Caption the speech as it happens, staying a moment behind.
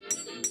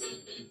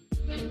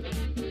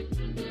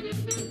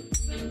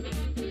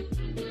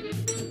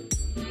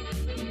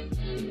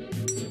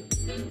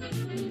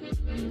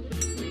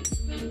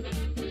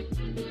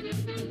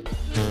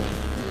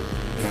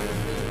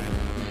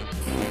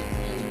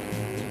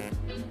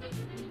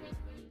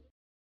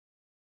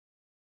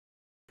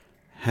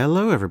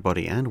Hello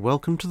everybody and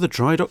welcome to the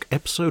Drydock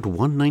episode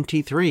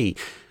 193.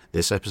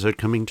 This episode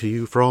coming to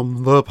you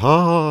from the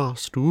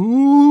past.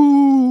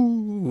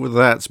 Ooh,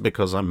 that's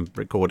because I'm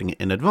recording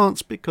it in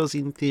advance, because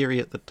in theory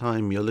at the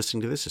time you're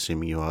listening to this,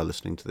 assuming you are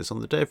listening to this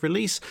on the day of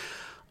release,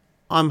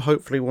 I'm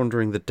hopefully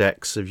wandering the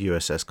decks of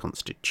USS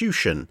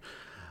Constitution.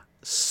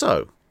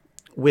 So,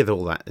 with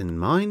all that in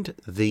mind,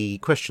 the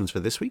questions for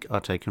this week are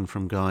taken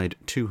from Guide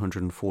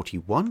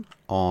 241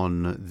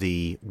 on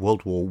the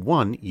World War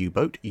I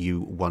U-boat,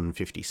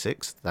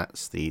 U-156,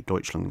 that's the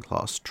Deutschland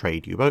Class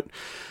trade U-boat,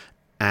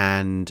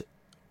 and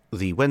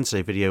the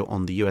Wednesday video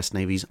on the US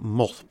Navy's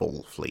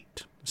mothball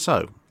fleet.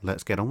 So,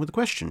 let's get on with the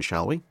questions,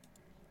 shall we?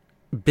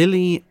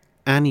 Billy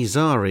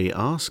Anizari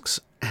asks,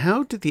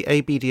 how did the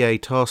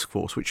ADBA task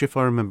force, which if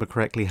I remember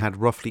correctly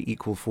had roughly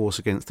equal force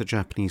against the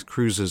Japanese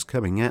cruisers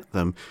coming at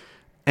them,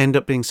 end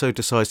up being so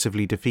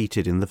decisively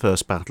defeated in the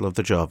First Battle of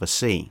the Jave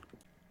Sea?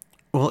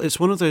 Well, it's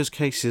one of those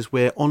cases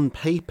where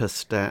on-paper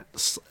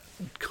stats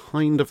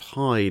kind of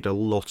hide a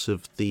lot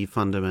of the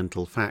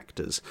fundamental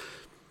factors.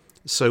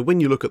 So when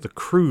you look at the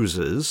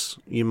cruisers,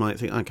 you might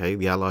think, okay,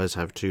 the Allies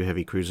have 2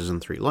 heavy cruisers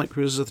and 3 light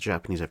cruisers, the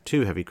Japanese have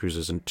 2 heavy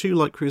cruisers and 2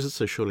 light cruisers,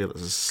 so surely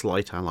that's a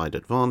slight Allied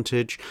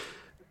advantage.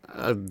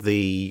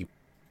 The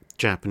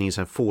Japanese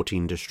have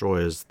 14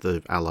 destroyers,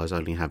 the Allies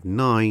only have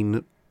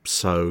 9,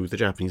 so the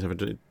Japanese have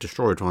a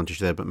destroyer advantage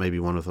there, but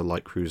maybe one of the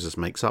light cruisers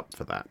makes up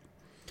for that.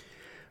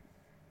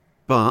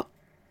 But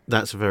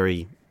that's a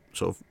very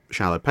sort of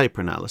shallow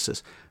paper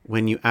analysis.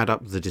 When you add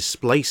up the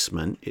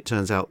displacement, it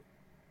turns out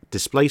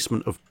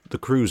displacement of the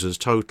cruisers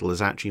total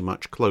is actually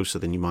much closer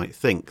than you might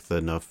think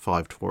than a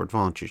 5-4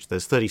 advantage.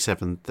 There's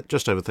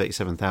just over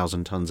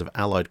 37,000 tons of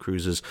Allied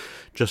cruisers,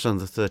 just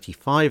under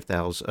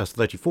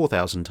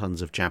 34,000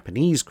 tons of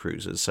Japanese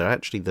cruisers. So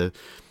actually the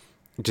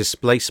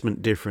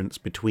displacement difference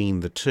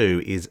between the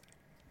two is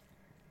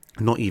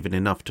not even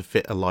enough to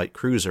fit a light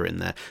cruiser in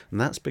there.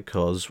 And that's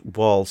because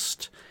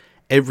whilst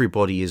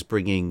everybody is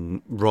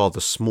bringing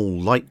rather small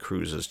light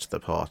cruisers to the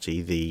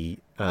party, the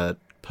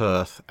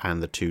Perth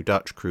and the 2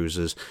 Dutch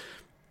cruisers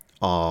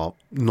are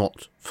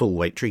not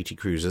full-weight treaty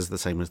cruisers, the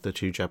same as the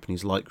 2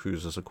 Japanese light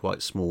cruisers are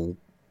quite small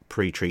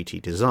pre-treaty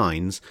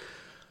designs.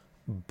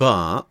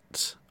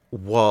 But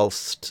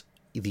whilst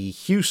the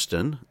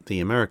Houston,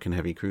 the American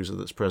heavy cruiser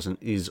that's present,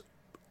 is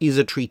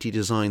a treaty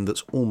design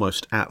that's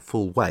almost at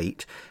full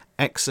weight,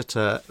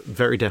 Exeter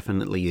very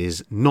definitely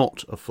is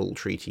not a full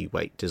treaty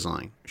weight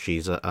design.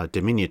 She's a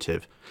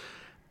diminutive.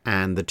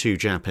 And the 2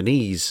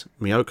 Japanese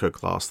Myoko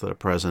class that are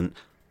present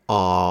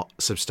are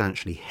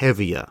substantially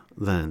heavier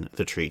than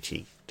the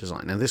treaty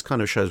design. And this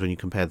kind of shows when you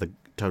compare the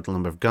total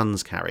number of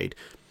guns carried.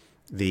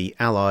 The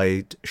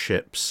Allied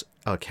ships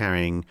are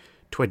carrying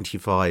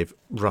 25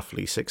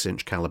 roughly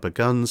 6-inch caliber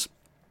guns,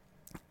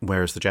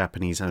 whereas the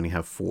Japanese only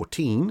have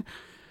 14.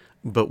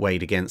 But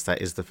weighed against that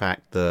is the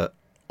fact that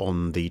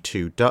on the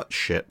 2 Dutch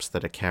ships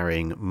that are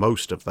carrying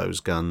most of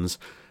those guns,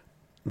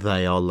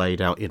 they are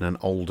laid out in an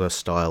older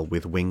style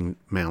with wing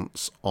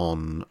mounts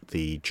on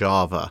the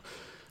Java.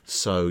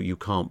 So you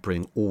can't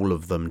bring all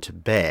of them to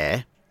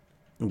bear,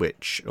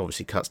 which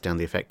obviously cuts down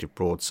the effective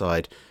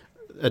broadside.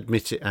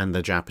 Admit it, and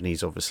the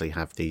Japanese obviously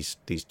have these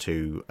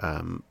 2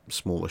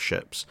 smaller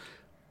ships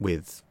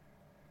with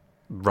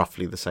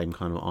roughly the same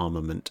kind of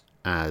armament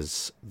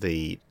as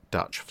the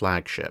Dutch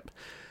flagship.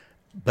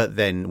 But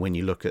then when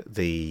you look at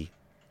the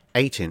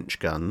 8-inch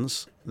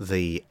guns,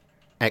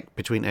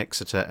 between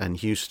Exeter and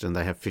Houston,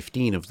 they have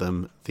 15 of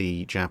them.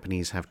 The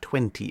Japanese have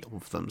 20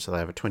 of them, so they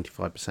have a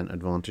 25%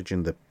 advantage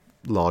in the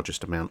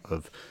largest amount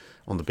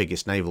on the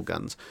biggest naval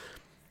guns.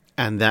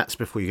 And that's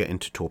before you get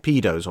into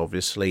torpedoes,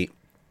 obviously.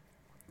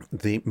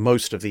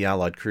 Most of the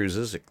Allied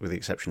cruisers, with the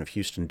exception of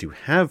Houston, do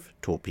have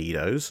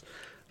torpedoes.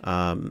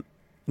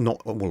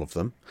 Not all of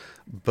them,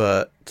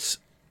 but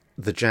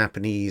the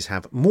Japanese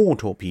have more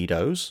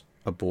torpedoes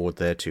aboard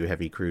their 2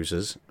 heavy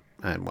cruisers,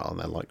 and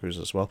their light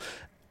cruisers as well,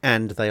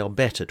 and they are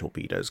better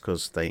torpedoes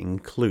because they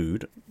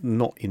include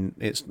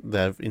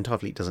their entire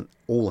fleet doesn't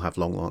all have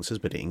long lances,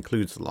 but it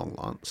includes the long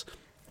lance.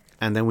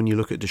 And then when you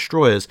look at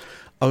destroyers,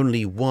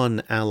 only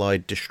one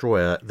Allied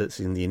destroyer that's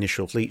in the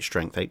initial fleet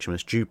strength,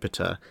 HMS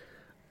Jupiter,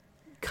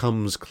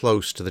 comes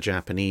close to the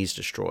Japanese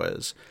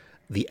destroyers.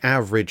 The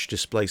average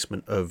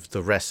displacement of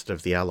the rest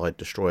of the Allied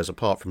destroyers,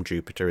 apart from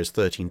Jupiter, is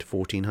 1,300 to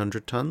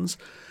 1,400 tons.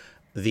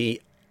 The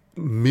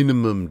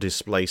minimum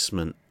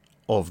displacement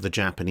of the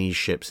Japanese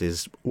ships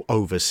is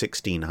over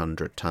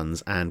 1,600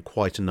 tons, and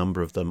quite a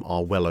number of them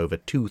are well over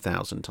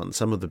 2,000 tons.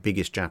 Some of the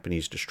biggest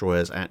Japanese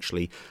destroyers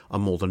actually are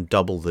more than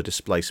double the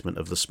displacement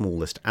of the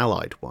smallest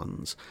Allied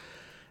ones.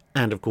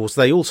 And of course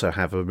they also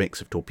have a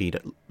mix of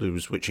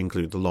torpedoes which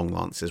include the long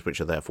lances,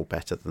 which are therefore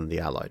better than the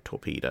Allied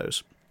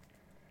torpedoes.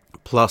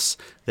 Plus,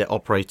 they're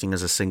operating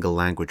as a single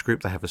language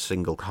group. They have a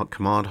single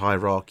command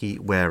hierarchy,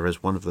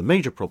 whereas one of the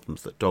major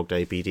problems that dogged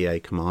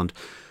ADBA command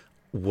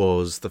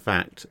was the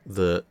fact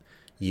that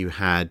you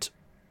had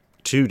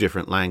 2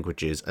 different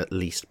languages at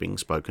least being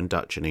spoken,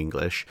 Dutch and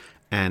English,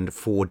 and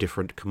 4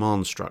 different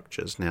command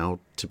structures. Now,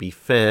 to be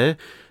fair,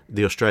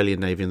 the Australian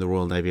Navy and the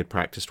Royal Navy had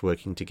practiced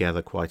working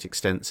together quite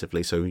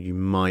extensively, so you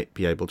might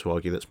be able to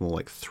argue that's more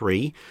like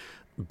 3,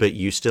 but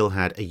you still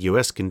had a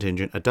US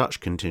contingent, a Dutch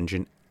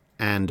contingent,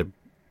 and a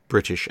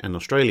British and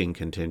Australian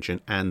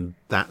contingent, and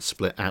that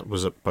split out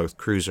was at both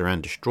cruiser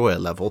and destroyer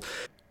level,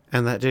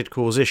 and that did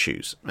cause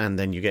issues. And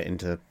then you get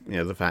into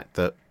the fact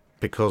that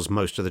because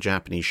most of the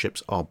Japanese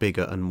ships are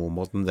bigger and more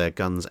modern, their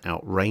guns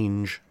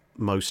outrange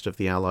most of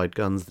the Allied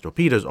guns. The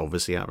torpedoes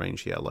obviously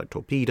outrange the Allied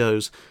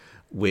torpedoes,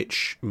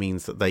 which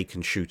means that they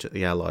can shoot at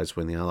the Allies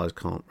when the Allies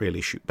can't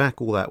really shoot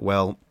back all that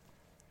well.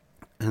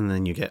 And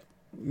then you get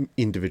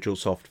individual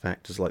soft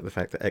factors like the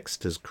fact that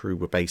Exeter's crew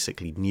were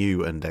basically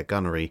new and their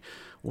gunnery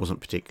wasn't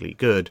particularly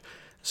good.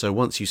 So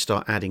once you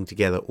start adding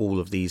together all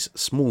of these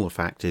smaller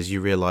factors, you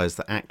realise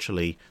that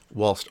actually,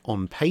 whilst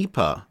on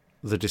paper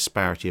the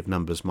disparity of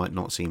numbers might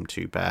not seem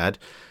too bad,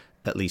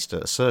 at least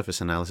at a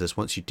surface analysis,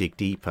 once you dig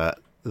deeper,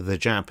 the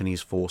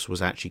Japanese force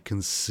was actually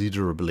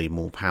considerably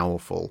more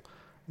powerful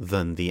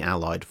than the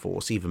Allied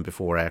force, even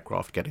before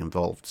aircraft get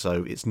involved.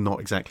 So it's not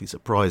exactly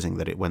surprising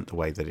that it went the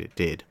way that it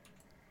did.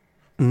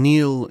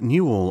 Neil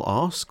Newall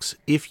asks,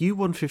 if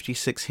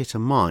U-156 hit a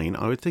mine,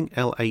 I would think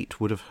L8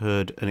 would have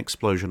heard an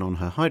explosion on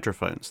her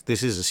hydrophones.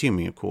 This is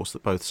assuming, of course,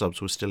 that both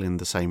subs were still in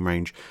the same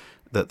range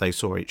that they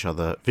saw each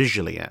other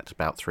visually at,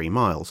 about 3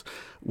 miles.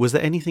 Was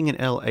there anything in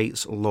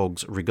L8's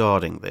logs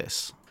regarding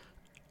this?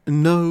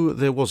 No,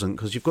 there wasn't,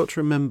 because you've got to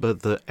remember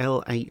that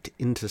L8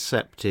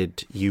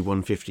 intercepted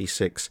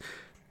U-156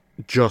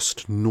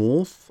 just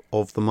north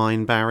of the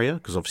mine barrier,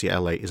 because obviously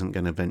L8 isn't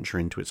going to venture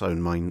into its own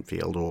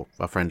minefield, or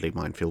a friendly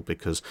minefield,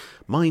 because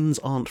mines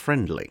aren't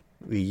friendly.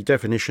 The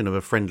definition of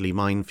a friendly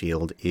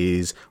minefield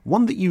is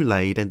one that you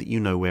laid and that you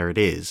know where it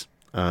is.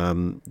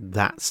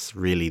 That's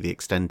really the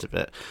extent of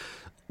it.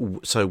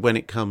 So when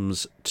it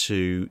comes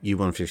to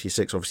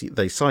U-156, obviously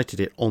they sighted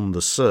it on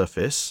the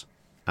surface.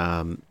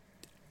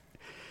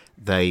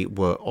 They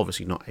were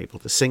obviously not able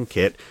to sink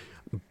it,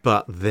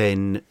 but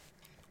then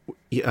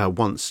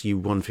once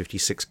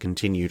U-156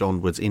 continued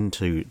onwards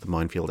into the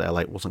minefield,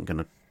 L8 wasn't going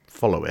to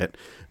follow it.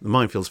 The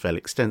minefield's fairly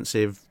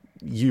extensive.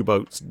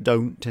 U-boats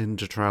don't tend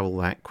to travel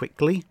that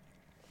quickly,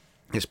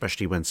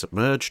 especially when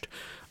submerged.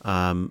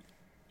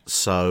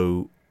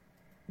 So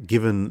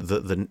given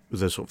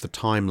the sort of the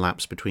time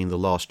lapse between the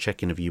last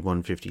check-in of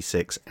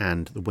U-156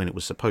 and when it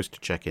was supposed to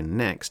check in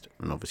next,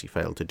 and obviously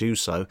failed to do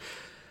so,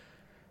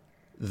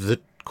 the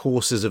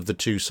courses of the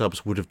two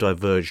subs would have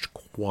diverged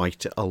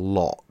quite a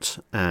lot.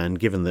 And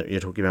given that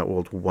you're talking about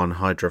World War I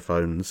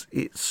hydrophones,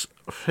 it's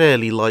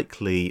fairly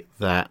likely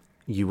that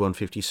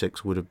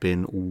U-156 would have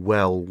been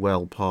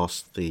well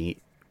past the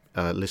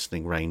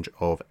listening range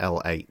of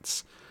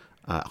L8's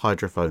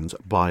hydrophones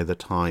by the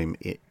time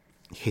it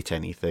hit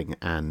anything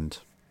and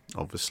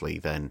obviously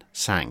then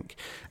sank.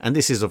 And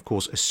this is, of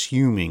course,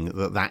 assuming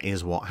that that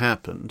is what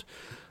happened.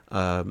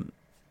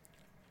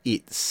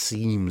 It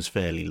seems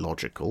fairly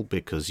logical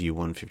because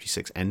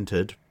U-156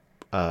 entered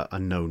a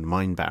known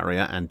mine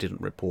barrier and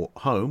didn't report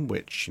home,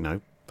 which,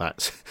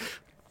 that's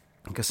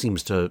I guess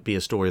seems to be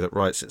a story that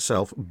writes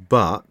itself,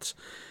 but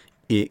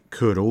it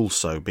could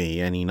also be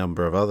any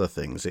number of other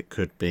things. It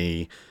could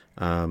be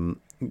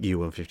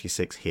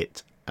U-156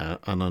 hit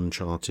an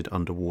uncharted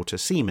underwater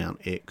seamount.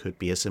 It could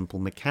be a simple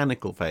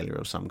mechanical failure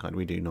of some kind.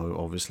 We do know,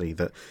 obviously,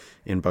 that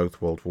in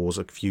both World Wars,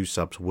 a few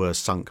subs were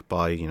sunk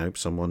by,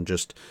 someone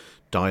just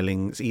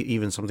dialing,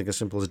 even something as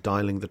simple as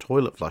dialing the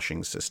toilet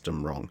flushing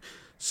system wrong.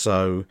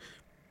 So,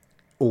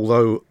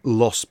 although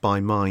loss by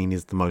mine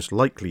is the most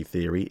likely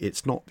theory,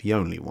 it's not the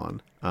only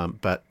one.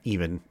 But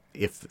even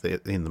if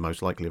in the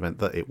most likely event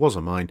that it was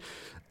a mine,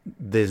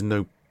 there's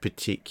no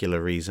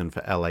particular reason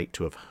for L8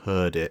 to have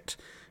heard it,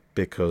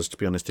 because, to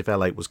be honest, if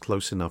L8 was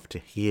close enough to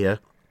hear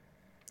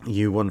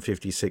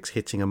U-156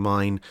 hitting a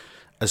mine,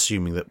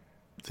 assuming that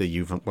the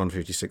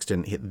U-156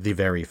 didn't hit the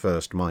very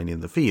first mine in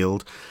the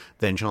field,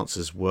 then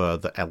chances were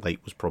that L8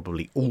 was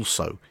probably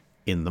also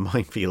in the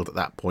minefield at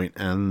that point.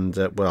 And,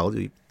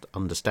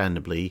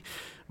 understandably,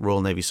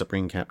 Royal Navy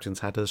submarine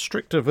captains had a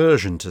strict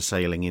aversion to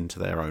sailing into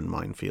their own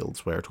minefields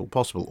where at all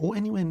possible, or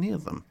anywhere near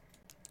them.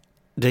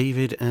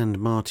 David and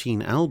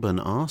Martine Alban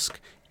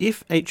ask,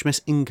 if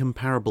HMS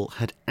Incomparable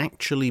had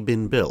actually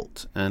been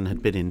built and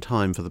had been in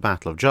time for the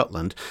Battle of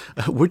Jutland,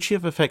 would she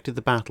have affected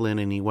the battle in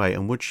any way,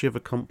 and would she have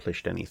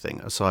accomplished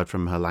anything, aside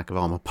from her lack of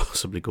armour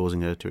possibly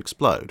causing her to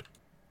explode?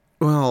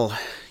 Well,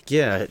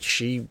 yeah,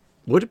 she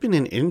would have been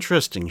an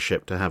interesting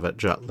ship to have at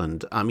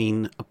Jutland. I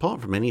mean,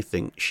 apart from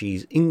anything,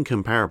 she's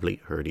incomparably,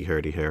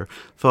 hurdy-hurdy-hur,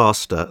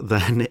 faster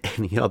than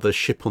any other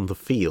ship on the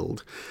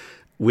field,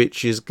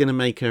 which is going to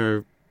make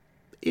her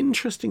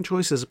interesting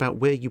choices about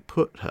where you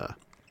put her.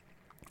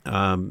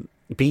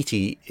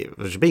 Beatty,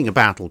 being a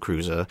battle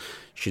cruiser,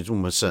 she's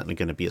almost certainly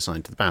going to be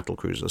assigned to the battle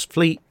cruisers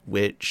fleet,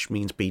 which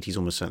means Beatty's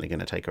almost certainly going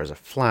to take her as a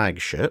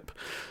flagship,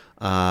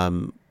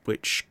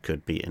 which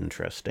could be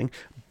interesting.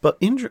 But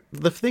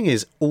the thing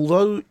is,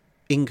 although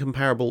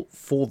Incomparable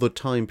for the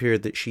time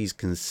period that she's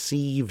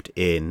conceived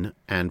in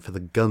and for the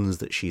guns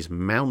that she's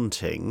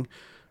mounting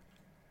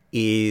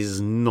is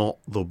not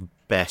the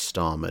best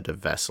armoured of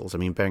vessels. I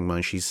mean, bearing in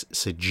mind she's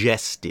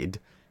suggested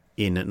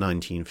in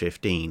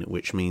 1915,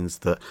 which means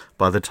that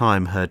by the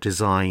time her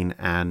design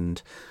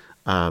and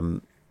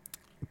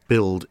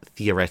build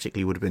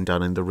theoretically would have been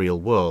done in the real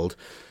world,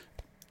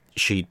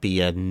 she'd be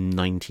a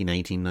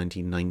 1918,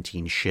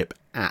 1919 ship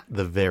at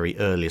the very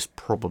earliest,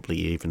 probably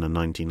even a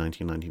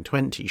 1919,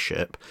 1920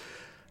 ship,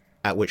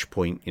 at which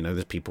point, you know,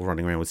 there's people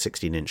running around with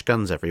 16-inch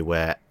guns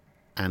everywhere,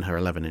 and her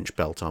 11-inch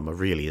belt armour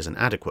really isn't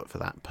adequate for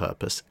that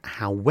purpose.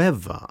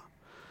 However,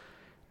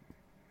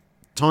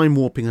 time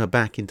warping her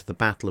back into the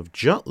Battle of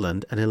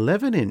Jutland, an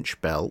 11-inch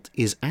belt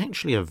is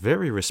actually a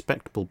very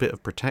respectable bit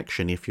of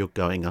protection if you're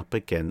going up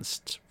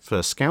against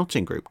First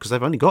Scouting Group, because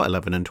they've only got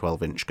 11 and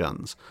 12-inch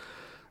guns.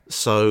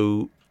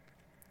 So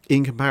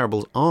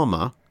Incomparable's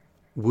armour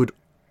would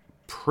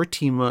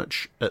pretty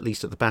much, at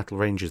least at the battle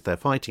ranges they're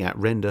fighting at,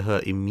 render her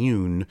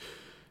immune,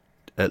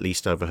 at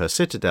least over her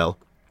citadel,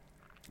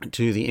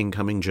 to the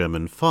incoming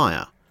German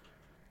fire.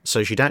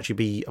 So she'd actually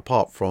be,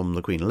 apart from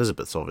the Queen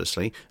Elizabeth's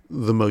obviously,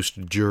 the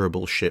most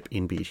durable ship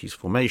in Beatty's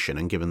formation,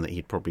 and given that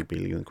he'd probably be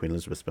leaving the Queen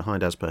Elizabeth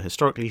behind as per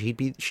historically,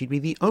 she'd be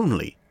the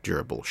only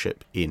durable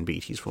ship in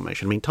Beatty's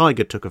formation. I mean,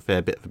 Tiger took a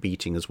fair bit of a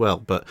beating as well,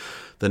 but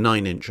the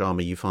 9-inch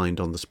armour you find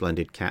on the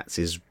Splendid Cats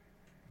is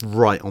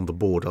right on the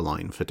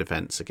borderline for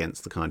defence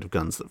against the kind of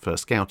guns that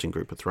First Scouting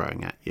Group are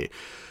throwing at you.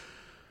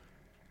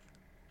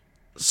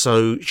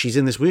 So she's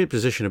in this weird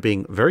position of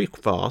being very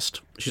fast.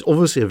 She's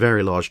obviously a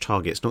very large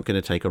target. It's not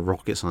going to take a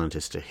rocket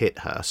scientist to hit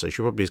her, so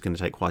she probably is going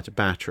to take quite a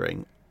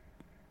battering.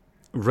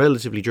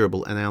 Relatively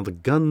durable, and now the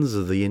guns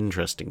are the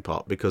interesting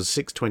part, because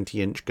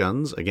 620-inch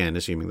guns, again,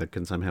 assuming they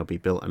can somehow be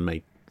built and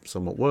made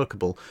somewhat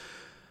workable,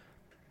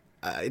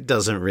 it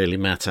doesn't really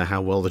matter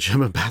how well the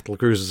German battle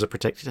cruisers are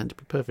protected, and to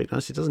be perfectly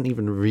honest, it doesn't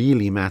even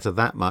really matter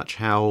that much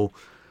how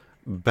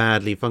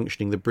badly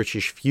functioning the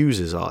British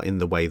fuses are in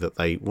the way that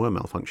they were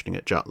malfunctioning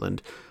at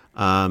Jutland,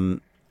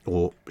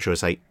 or should I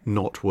say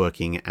not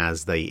working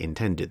as they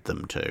intended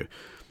them to.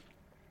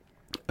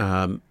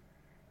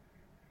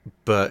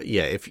 But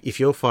yeah, if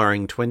you're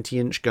firing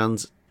 20-inch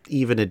guns,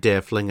 even a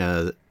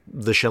Derflinger,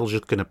 the shell's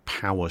just going to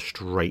power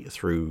straight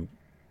through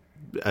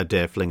a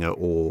Derflinger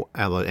or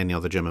any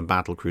other German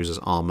battlecruiser's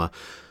armour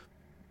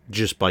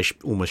just by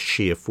almost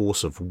sheer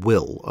force of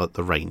will at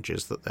the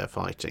ranges that they're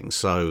fighting.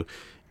 So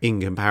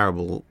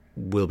Incomparable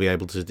will be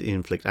able to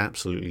inflict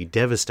absolutely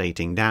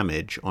devastating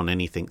damage on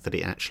anything that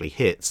it actually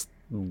hits,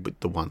 with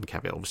the one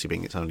caveat obviously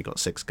being it's only got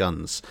 6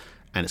 guns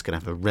and it's going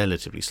to have a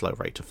relatively slow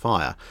rate of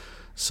fire.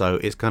 So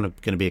it's kind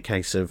of going to be a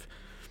case of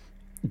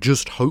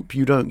just hope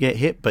you don't get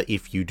hit, but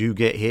if you do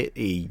get hit,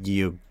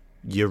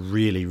 you're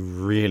really,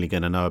 really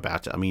going to know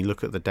about it. I mean,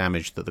 look at the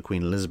damage that the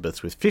Queen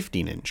Elizabeth's with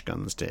 15-inch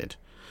guns did.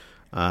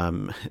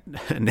 Now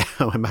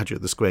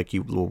imagine the square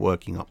cube law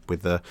working up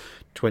with the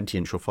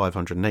 20-inch or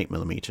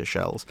 508mm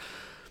shells.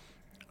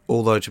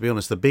 Although, to be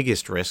honest, the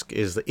biggest risk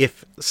is that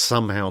if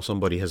somehow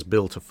somebody has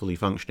built a fully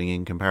functioning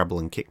Incomparable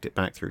and kicked it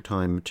back through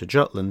time to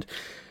Jutland,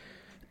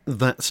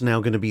 that's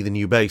now going to be the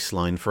new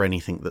baseline for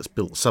anything that's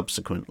built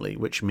subsequently,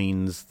 which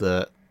means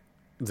that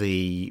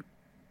the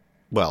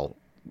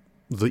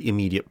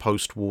immediate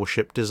post-war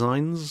ship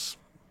designs,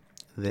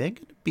 they're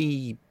going to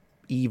be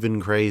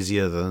even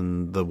crazier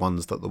than the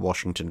ones that the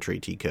Washington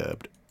Treaty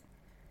curbed.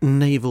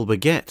 Naval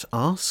Baguette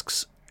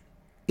asks,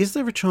 is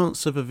there a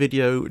chance of a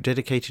video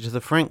dedicated to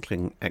the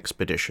Franklin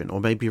expedition,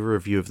 or maybe a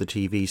review of the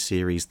TV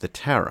series The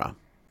Terror?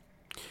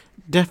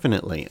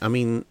 Definitely. I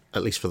mean,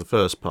 at least for the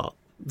first part.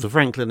 The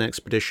Franklin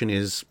expedition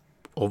is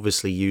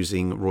obviously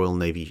using Royal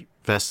Navy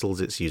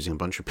vessels. It's using a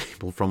bunch of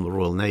people from the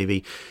Royal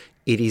Navy.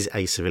 It is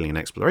a civilian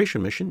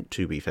exploration mission,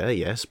 to be fair,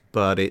 yes,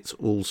 but it's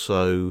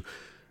also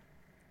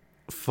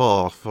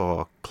far,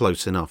 far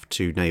close enough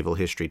to naval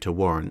history to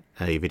warrant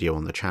a video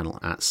on the channel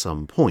at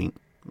some point.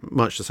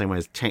 Much the same way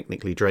as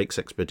technically Drake's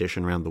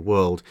expedition around the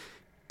world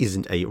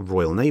isn't a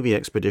Royal Navy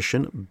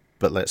expedition,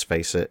 but let's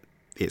face it,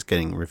 it's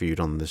getting reviewed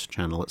on this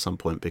channel at some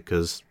point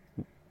because,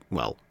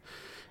 well,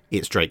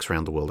 it's Drake's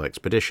round the world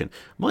expedition.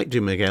 Might do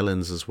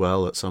Magellan's as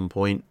well at some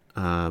point.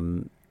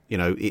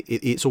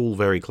 It's all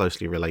very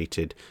closely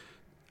related,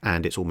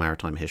 and it's all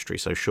maritime history.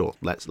 So sure,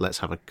 let's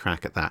have a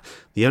crack at that.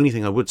 The only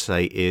thing I would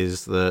say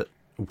is that,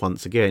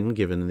 once again,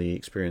 given the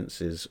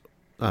experiences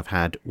I've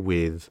had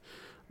with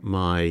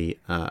my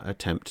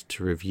attempt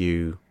to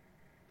review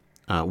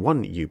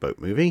one U-boat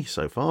movie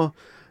so far,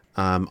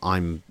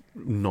 I'm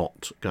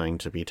not going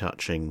to be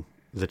touching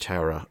The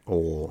Terror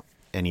or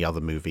any other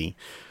movie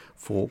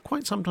for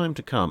quite some time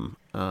to come,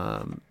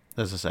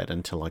 as I said,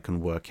 until I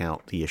can work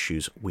out the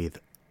issues with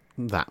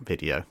that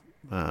video,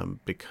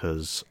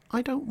 because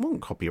I don't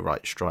want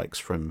copyright strikes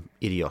from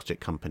idiotic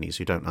companies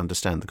who don't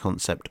understand the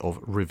concept of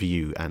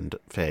review and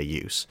fair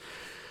use.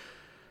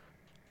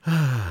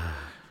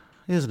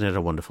 Isn't it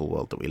a wonderful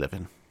world that we live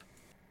in?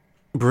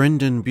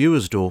 Brendan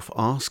Buersdorf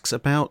asks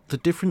about the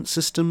different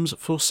systems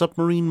for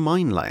submarine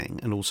mine laying,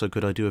 and also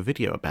could I do a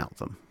video about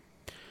them?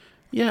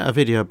 Yeah, a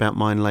video about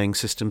mine laying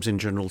systems in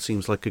general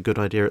seems like a good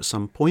idea at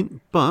some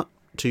point, but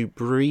to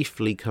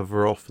briefly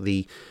cover off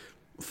the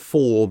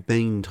four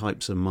main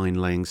types of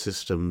mine-laying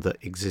system that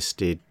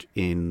existed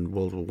in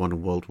World War One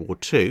and World War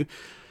Two.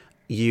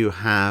 You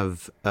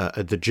have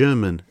the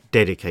German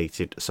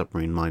dedicated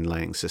submarine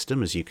mine-laying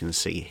system, as you can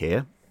see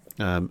here.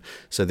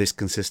 So this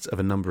consists of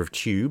a number of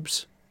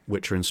tubes,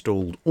 which are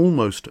installed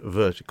almost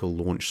vertical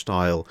launch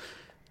style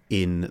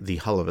in the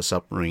hull of a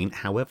submarine.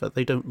 However,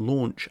 they don't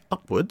launch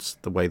upwards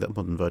the way that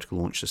modern vertical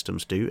launch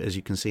systems do. As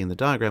you can see in the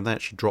diagram, they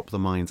actually drop the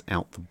mines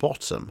out the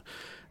bottom.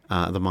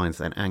 The mines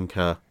then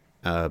anchor,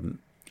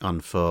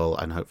 unfurl,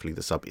 and hopefully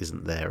the sub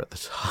isn't there at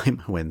the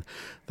time when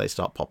they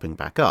start popping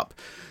back up.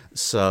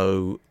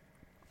 So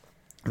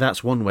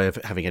that's one way of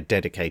having a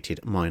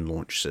dedicated mine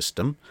launch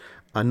system.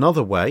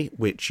 Another way,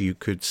 which you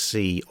could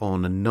see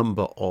on a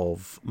number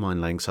of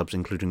mine-laying subs,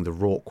 including the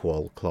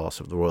Rockwell class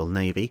of the Royal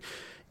Navy,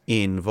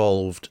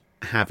 involved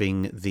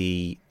having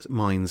the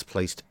mines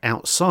placed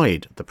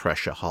outside the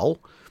pressure hull.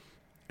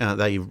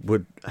 They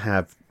would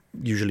have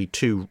usually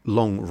two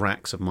long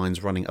racks of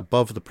mines running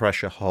above the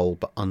pressure hull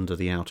but under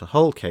the outer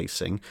hull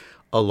casing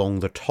along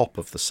the top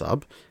of the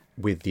sub,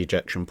 with the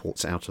ejection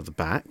ports out of the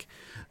back.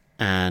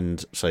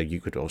 And so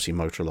you could obviously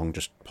motor along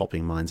just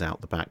popping mines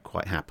out the back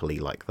quite happily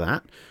like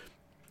that.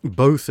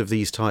 Both of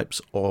these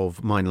types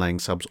of mine-laying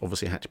subs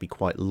obviously had to be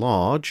quite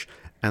large,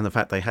 and the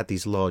fact they had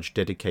these large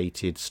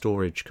dedicated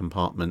storage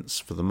compartments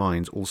for the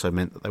mines also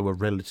meant that they were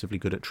relatively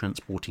good at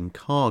transporting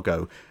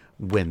cargo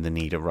when the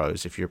need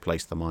arose, if you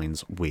replace the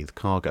mines with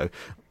cargo.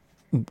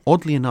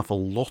 Oddly enough, a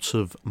lot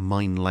of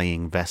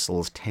mine-laying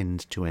vessels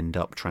tend to end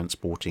up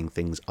transporting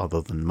things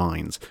other than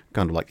mines,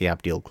 kind of like the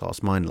Dido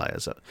Class mine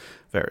layers at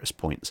various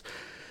points.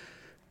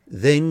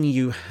 Then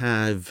you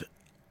have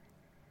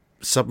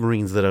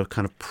submarines that are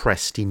kind of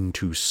pressed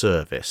into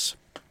service.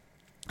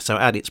 So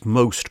at its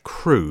most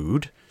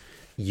crude,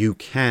 you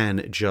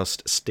can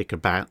just stick a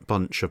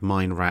bunch of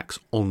mine racks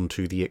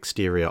onto the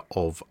exterior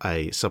of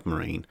a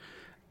submarine.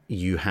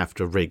 You have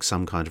to rig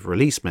some kind of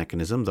release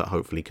mechanism that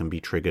hopefully can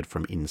be triggered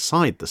from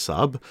inside the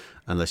sub,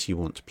 unless you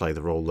want to play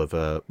the role of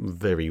a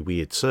very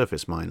weird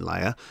surface mine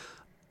layer,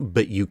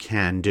 but you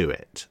can do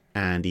it.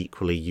 And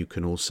equally, you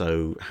can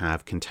also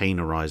have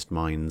containerized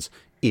mines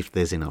if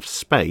there's enough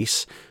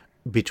space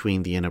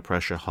between the inner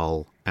pressure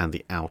hull and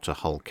the outer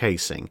hull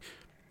casing.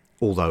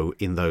 Although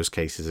in those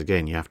cases,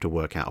 again, you have to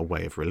work out a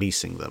way of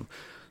releasing them.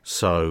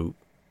 So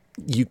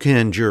you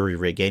can jury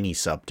rig any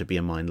sub to be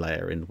a mine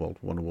layer in World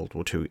War I and World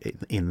War II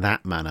in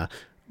that manner,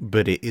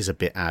 but it is a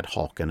bit ad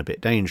hoc and a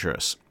bit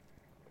dangerous.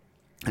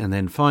 And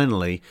then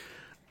finally,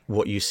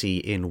 what you see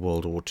in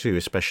World War II,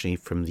 especially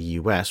from the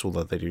US,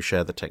 although they do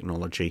share the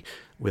technology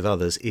with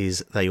others,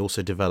 is they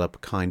also develop a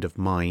kind of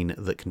mine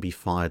that can be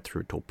fired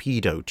through a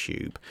torpedo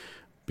tube.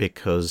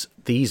 Because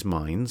these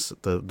mines,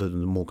 the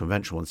more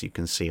conventional ones you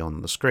can see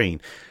on the screen,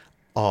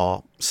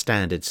 are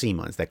standard sea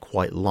mines. They're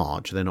quite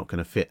large. They're not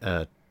going to fit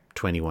a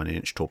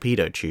 21-inch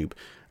torpedo tube.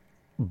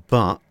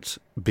 But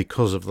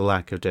because of the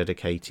lack of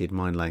dedicated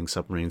mine-laying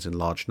submarines in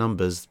large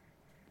numbers,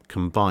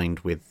 combined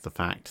with the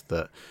fact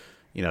that,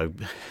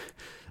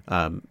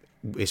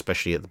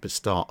 especially at the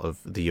start of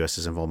the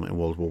US's involvement in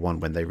World War I,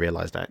 when they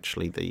realised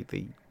actually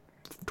the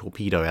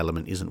torpedo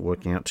element isn't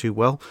working out too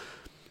well,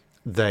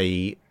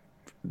 they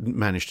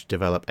managed to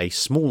develop a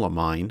smaller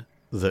mine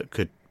that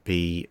could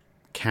be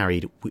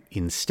carried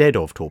instead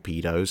of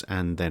torpedoes,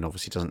 and then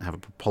obviously doesn't have a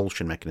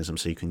propulsion mechanism,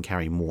 so you can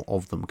carry more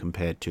of them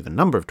compared to the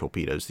number of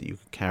torpedoes that you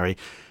could carry,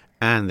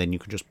 and then you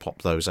can just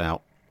pop those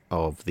out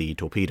of the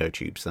torpedo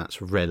tubes.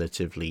 That's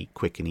relatively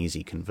quick and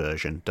easy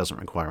conversion, doesn't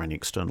require any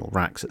external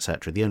racks,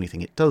 etc. The only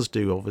thing it does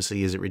do,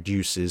 obviously, is it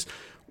reduces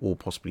or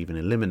possibly even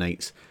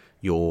eliminates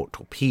your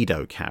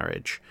torpedo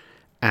carriage.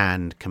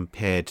 And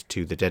compared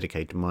to the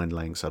dedicated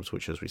mine-laying subs,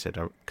 which, as we said,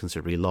 are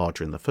considerably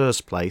larger in the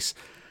first place,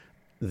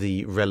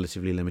 the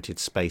relatively limited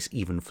space,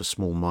 even for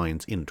small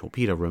mines in a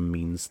torpedo room,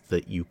 means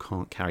that you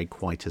can't carry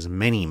quite as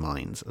many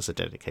mines as a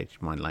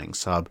dedicated mine-laying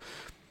sub.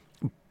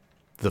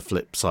 The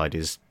flip side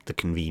is the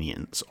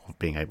convenience of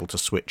being able to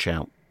switch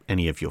out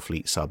any of your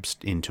fleet subs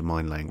into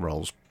mine-laying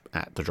roles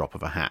at the drop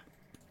of a hat.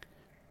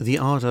 The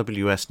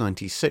RWS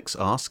 96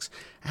 asks,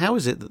 how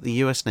is it that the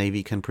US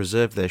Navy can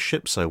preserve their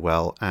ships so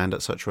well and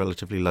at such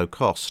relatively low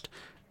cost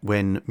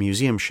when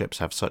museum ships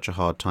have such a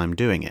hard time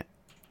doing it?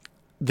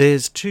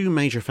 There's two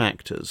major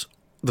factors.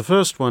 The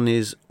first one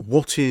is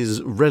what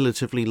is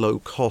relatively low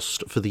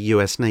cost for the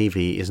US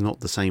Navy is not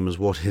the same as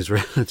what is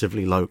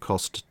relatively low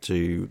cost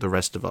to the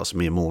rest of us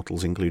mere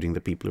mortals, including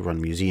the people who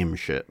run museum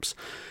ships.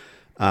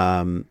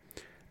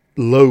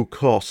 Low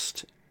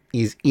cost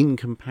is in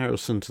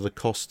comparison to the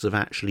costs of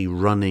actually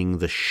running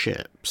the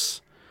ships,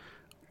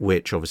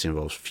 which obviously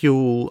involves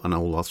fuel and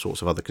all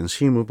sorts of other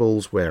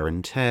consumables, wear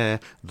and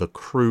tear. The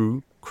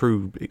crew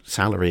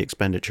salary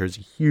expenditure is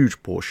a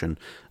huge portion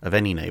of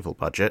any naval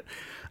budget.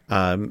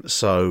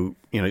 So,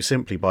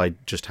 simply by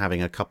just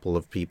having a couple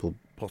of people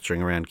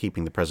pottering around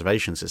keeping the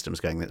preservation systems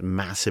going, that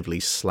massively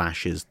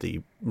slashes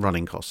the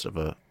running costs of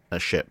a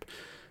ship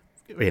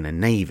in a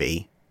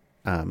navy,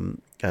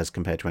 as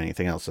compared to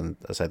anything else. And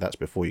as I say, that's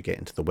before you get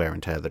into the wear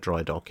and tear, the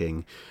dry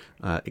docking,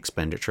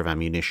 expenditure of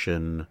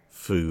ammunition,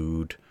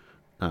 food,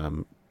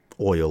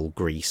 oil,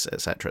 grease,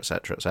 etc.,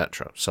 etc.,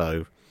 etc.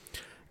 So,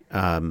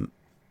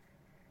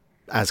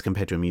 as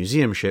compared to a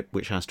museum ship,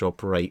 which has to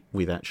operate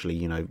with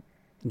actually,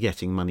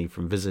 getting money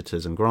from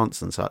visitors and grants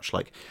and such.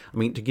 Like, I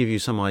mean, to give you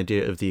some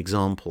idea of the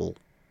example,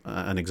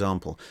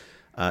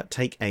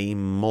 take a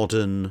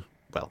modern,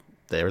 well,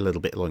 they're a little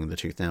bit long in the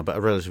tooth now, but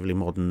a relatively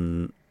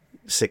modern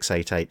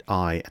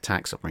 688I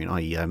attack submarine,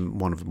 i.e.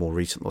 One of the more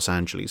recent Los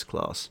Angeles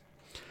class.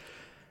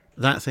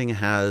 That thing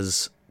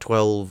has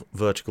 12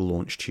 vertical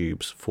launch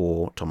tubes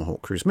for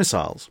Tomahawk cruise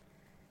missiles.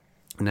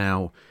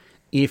 Now,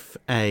 if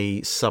a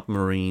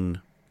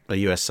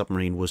US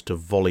submarine was to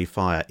volley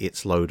fire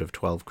its load of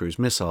 12 cruise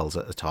missiles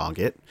at a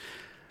target,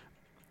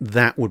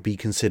 that would be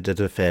considered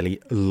a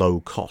fairly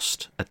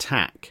low-cost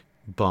attack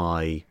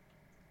by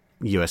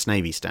US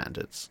Navy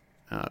standards.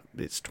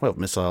 It's 12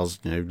 missiles,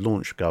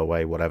 launch, go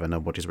away, whatever.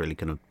 Nobody's really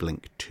going to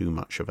blink too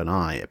much of an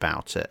eye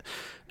about it.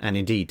 And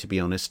indeed, to be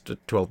honest, a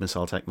 12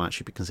 missile attack might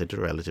actually be considered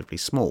relatively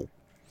small.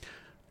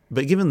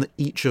 But given that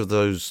each of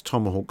those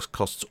Tomahawks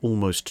costs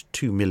almost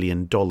 $2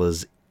 million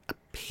a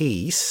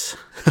piece,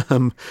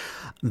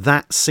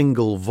 that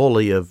single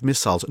volley of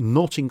missiles,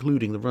 not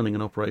including the running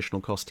and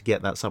operational cost to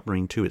get that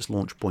submarine to its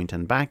launch point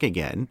and back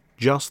again,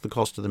 just the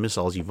cost of the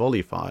missiles you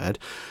volley fired,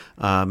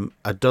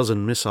 a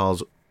dozen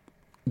missiles,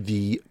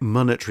 the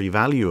monetary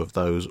value of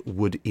those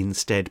would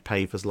instead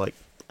pay for, I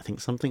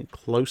think something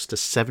close to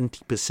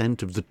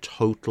 70% of the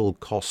total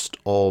cost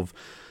of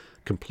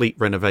complete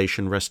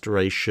renovation,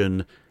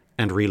 restoration,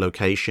 and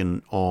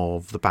relocation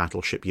of the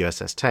battleship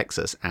USS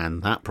Texas,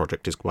 and that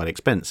project is quite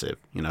expensive.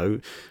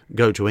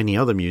 Go to any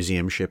other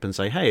museum ship and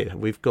say, hey,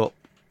 we've got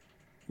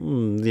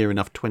near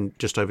enough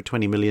just over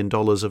 $20 million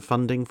of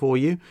funding for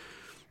you.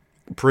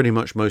 Pretty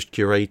much most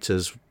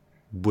curators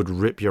would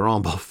rip your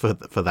arm off for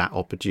that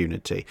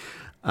opportunity.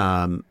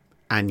 And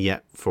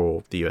yet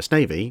for the US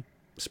Navy,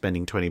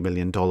 spending $20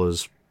 million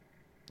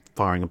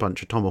firing a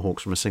bunch of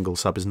Tomahawks from a single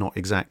sub is not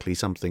exactly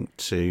something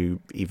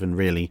to even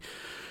really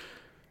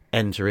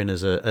enter in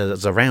as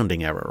a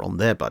rounding error on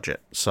their budget.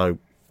 So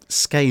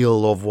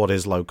scale of what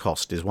is low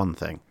cost is one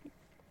thing.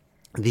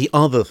 The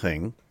other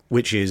thing,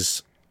 which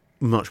is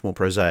much more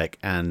prosaic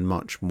and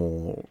much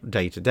more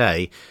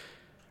day-to-day,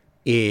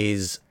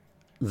 is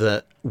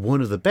that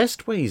one of the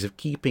best ways of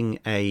keeping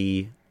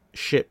a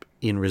ship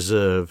in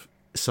reserve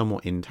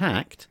somewhat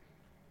intact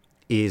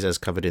is, as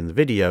covered in the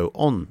video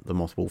on the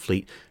mothball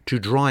fleet, to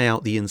dry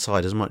out the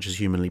inside as much as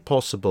humanly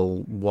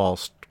possible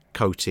whilst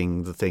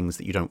coating the things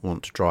that you don't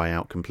want to dry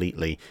out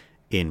completely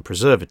in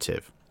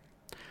preservative.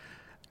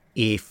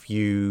 If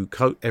you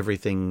coat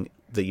everything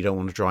that you don't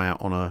want to dry out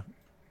on a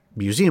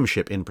museum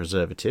ship in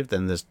preservative,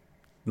 then there's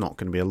not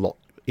going to be a lot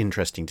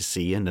interesting to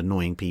see, and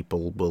annoying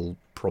people will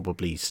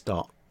probably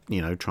start,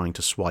 trying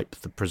to swipe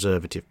the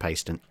preservative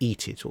paste and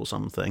eat it or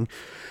something,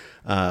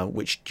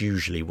 which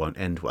usually won't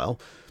end well.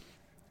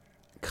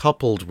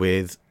 Coupled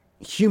with,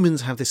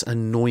 humans have this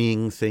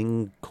annoying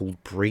thing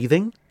called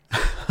breathing.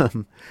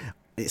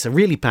 It's a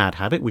really bad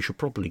habit. We should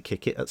probably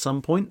kick it at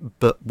some point.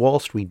 But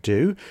whilst we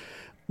do,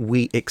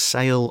 we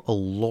exhale a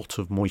lot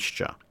of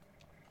moisture.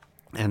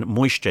 And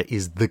moisture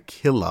is the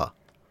killer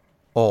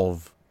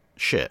of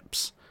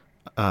ships,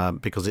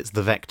 because it's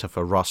the vector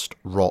for rust,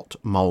 rot,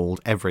 mold,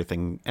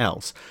 everything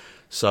else.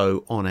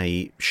 So on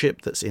a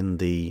ship that's in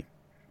the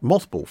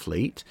mothball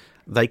fleet,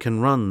 they can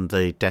run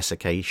the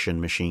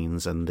desiccation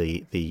machines and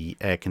the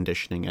air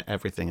conditioning and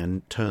everything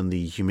and turn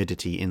the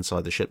humidity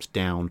inside the ships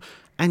down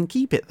and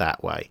keep it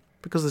that way,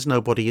 because there's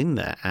nobody in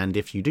there. And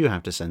if you do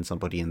have to send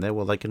somebody in there,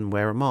 well, they can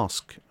wear a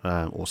mask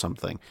or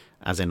something,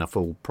 as in a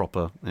full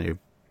proper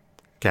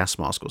gas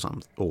mask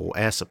or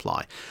air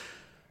supply.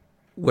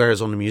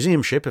 Whereas on a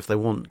museum ship, if they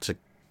want to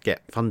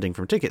get funding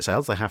from ticket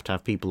sales, they have to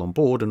have people on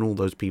board, and all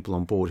those people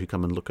on board who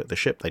come and look at the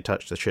ship, they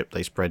touch the ship,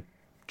 they spread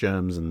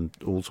germs and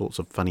all sorts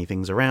of funny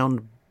things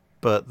around,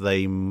 but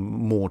they,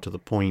 more to the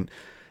point,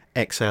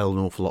 exhale an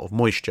awful lot of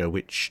moisture,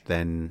 which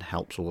then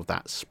helps all of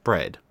that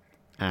spread.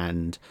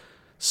 And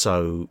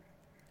so,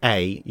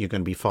 A, you're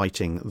going to be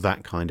fighting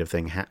that kind of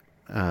thing,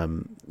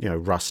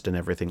 rust and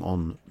everything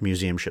on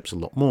museum ships a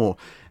lot more,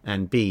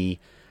 and B,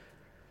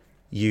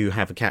 you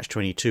have a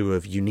catch-22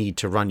 of you need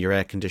to run your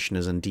air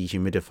conditioners and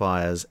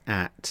dehumidifiers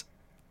at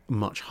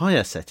much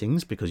higher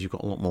settings because you've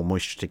got a lot more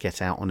moisture to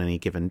get out on any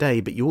given day,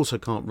 but you also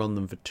can't run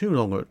them for too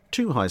long or at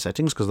too high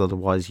settings, because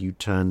otherwise you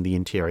turn the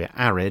interior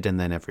arid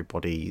and then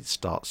everybody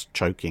starts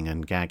choking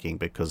and gagging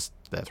because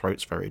their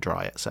throat's very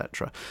dry,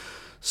 etc.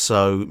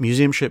 So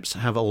museum ships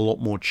have a lot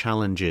more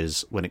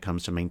challenges when it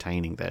comes to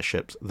maintaining their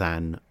ships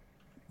than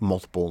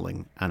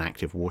mothballing an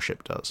active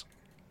warship does.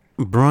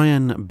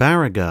 Brian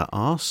Barriger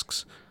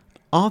asks,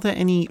 are there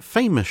any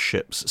famous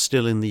ships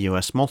still in the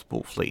US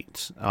mothball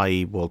fleet,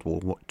 i.e. World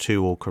War II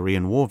or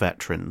Korean War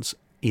veterans,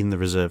 in the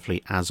reserve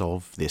fleet as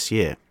of this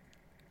year?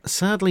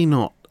 Sadly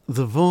not.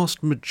 The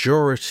vast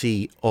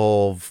majority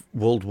of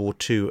World War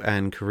II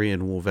and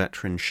Korean War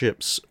veteran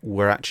ships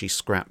were actually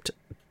scrapped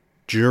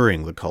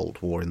during the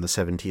Cold War in the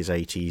 70s,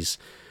 80s,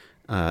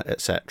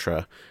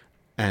 etc.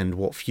 And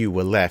what few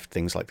were left,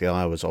 things like the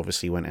Iowas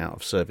obviously went out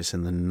of service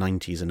in the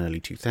 90s and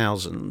early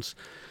 2000s,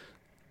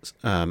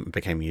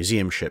 became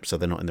museum ships, so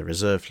they're not in the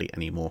reserve fleet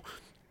anymore.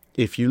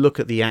 If you look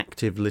at the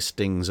active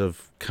listings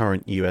of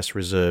current US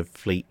Reserve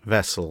Fleet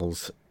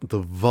vessels, the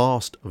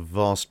vast,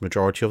 vast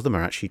majority of them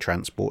are actually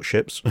transport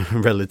ships,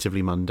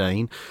 relatively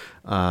mundane.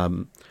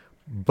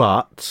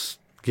 But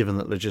given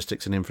that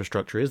logistics and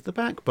infrastructure is the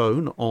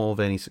backbone of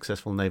any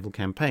successful naval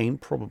campaign,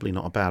 probably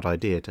not a bad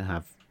idea to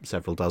have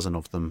several dozen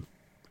of them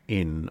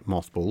in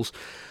mothballs.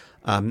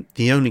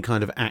 The only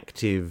kind of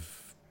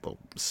active, well,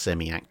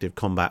 semi-active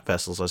combat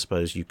vessels, I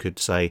suppose you could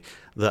say,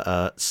 that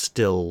are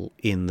still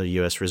in the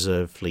US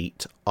Reserve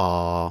Fleet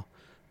are,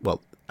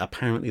 well,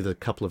 apparently the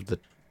couple of the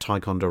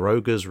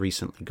Ticonderogas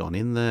recently gone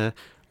in there,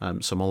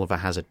 some Oliver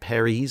Hazard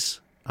Perrys,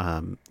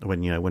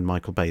 when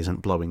Michael Bay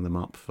isn't blowing them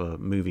up for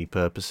movie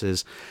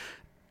purposes.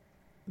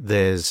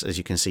 There's, as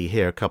you can see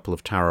here, a couple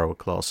of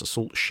Tarawa-class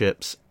assault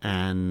ships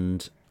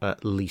and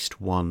at least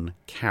one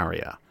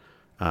carrier,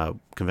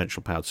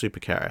 conventional powered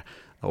supercarrier.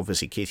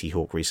 Obviously, Kitty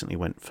Hawk recently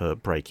went for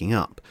breaking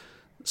up.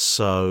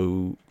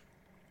 So,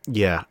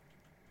 yeah,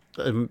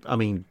 I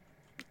mean,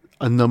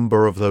 a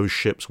number of those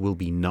ships will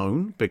be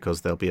known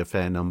because there'll be a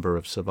fair number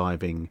of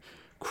surviving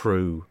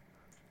crew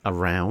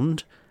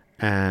around,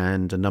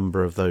 and a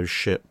number of those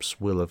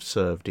ships will have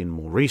served in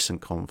more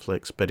recent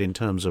conflicts. But in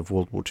terms of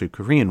World War II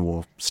Korean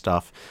War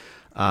stuff,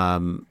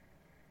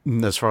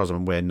 as far as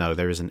I'm aware, no,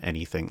 there isn't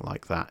anything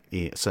like that,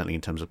 certainly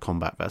in terms of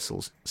combat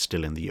vessels,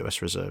 still in the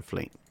US Reserve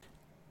Fleet.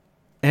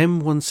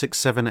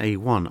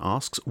 M167A1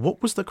 asks,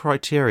 what was the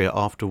criteria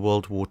after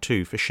World War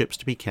II for ships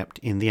to be kept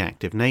in the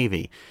active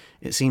navy?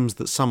 It seems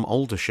that some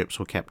older ships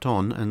were kept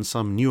on and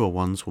some newer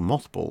ones were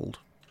mothballed.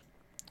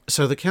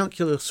 So the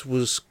calculus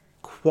was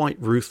quite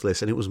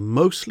ruthless, and it was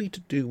mostly to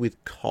do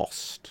with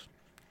cost.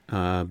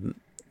 The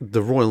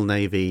Royal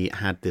Navy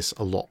had this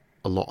a lot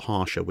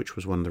harsher, which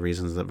was one of the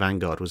reasons that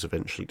Vanguard was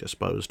eventually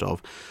disposed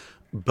of.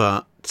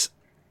 But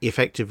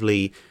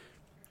effectively,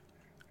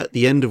 at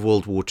the end of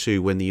World War II,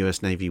 when the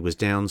US Navy was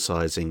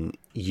downsizing,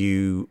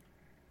 you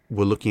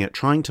were looking at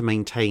trying to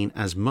maintain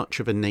as much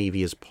of a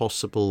navy as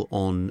possible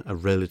on a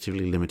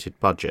relatively limited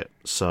budget.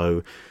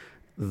 So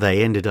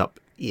they ended up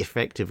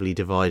effectively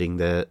dividing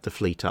the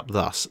fleet up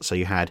thus. So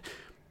you had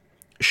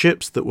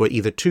ships that were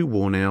either too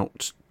worn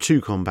out,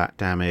 too combat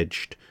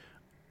damaged,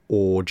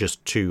 or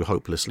just too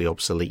hopelessly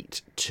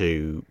obsolete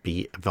to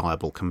be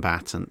viable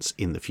combatants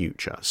in the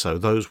future. So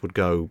those would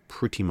go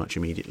pretty much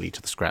immediately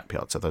to the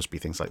scrapyard. So those would be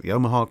things like the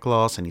Omaha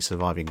class, any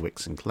surviving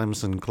Wicks and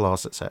Clemson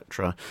class,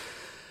 etc.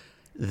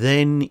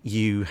 Then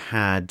you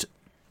had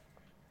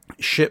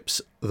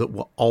ships that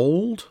were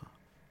old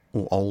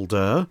or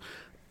older,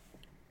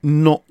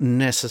 not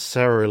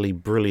necessarily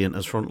brilliant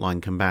as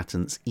frontline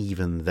combatants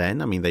even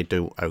then. I mean, they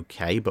do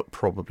okay, but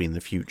probably in the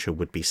future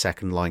would be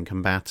second-line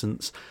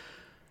combatants.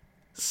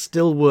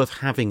 Still worth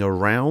having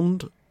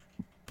around,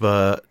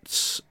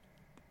 but,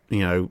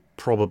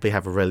 probably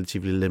have a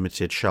relatively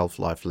limited shelf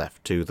life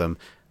left to them.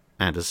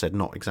 And as I said,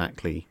 not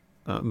exactly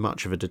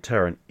much of a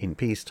deterrent in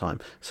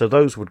peacetime. So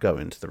those would go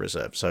into the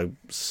reserve. So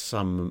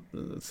some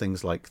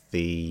things like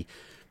the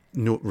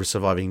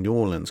surviving New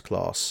Orleans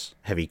class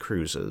heavy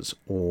cruisers,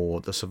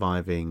 or the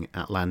surviving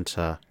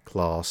Atlanta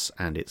class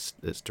and its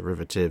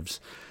derivatives,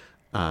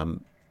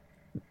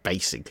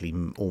 basically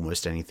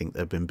almost anything that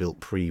had been built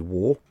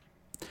pre-war.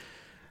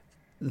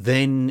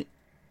 Then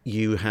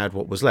you had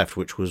what was left,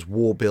 which was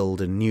war build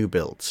and new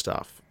build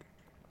stuff.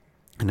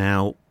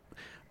 Now,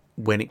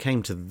 when it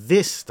came to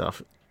this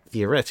stuff,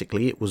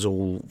 theoretically, it was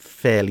all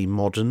fairly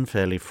modern,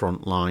 fairly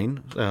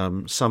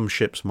frontline. Some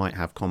ships might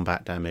have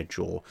combat damage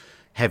or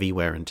heavy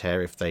wear and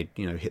tear if they'd,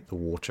 hit the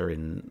water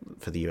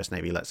for the US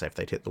Navy. Let's say if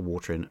they'd hit the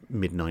water in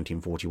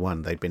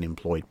mid-1941, they'd been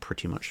employed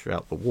pretty much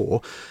throughout the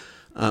war.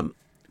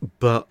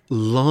 But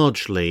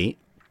largely,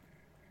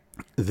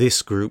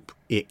 this group,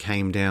 it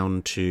came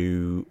down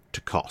to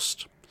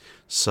cost.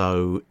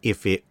 So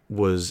if it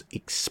was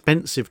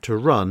expensive to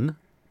run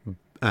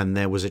and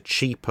there was a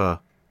cheaper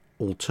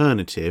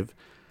alternative,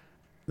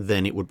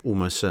 then it would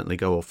almost certainly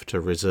go off to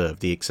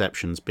reserve, the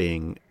exceptions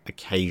being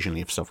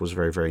occasionally if stuff was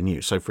very, very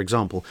new. So, for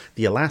example,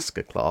 the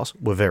Alaska class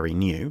were very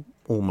new,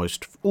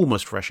 almost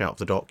fresh out of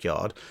the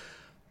dockyard,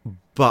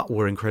 but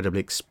were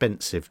incredibly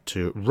expensive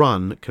to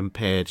run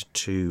compared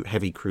to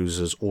heavy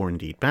cruisers or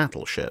indeed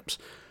battleships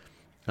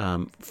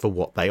for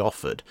what they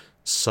offered.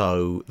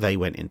 So they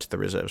went into the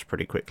reserves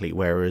pretty quickly,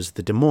 whereas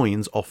the Des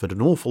Moines offered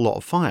an awful lot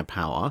of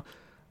firepower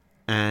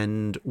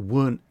and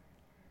weren't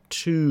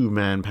too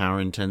manpower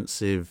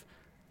intensive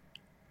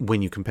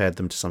when you compared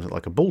them to something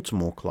like a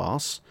Baltimore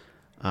class.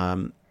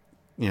 The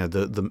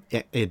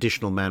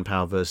additional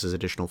manpower versus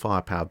additional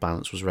firepower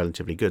balance was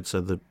relatively good,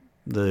 so the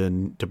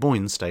Des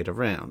Moines stayed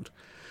around.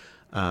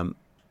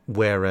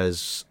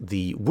 Whereas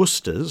the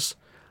Worcesters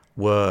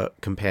were,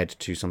 compared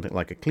to something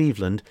like a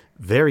Cleveland,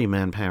 very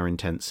manpower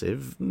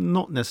intensive,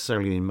 not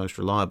necessarily the most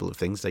reliable of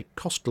things. They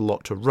cost a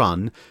lot to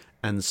run,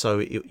 And so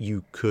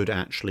you could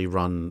actually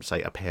run,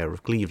 say, a pair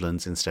of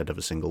Clevelands instead of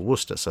a single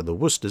Worcester. So the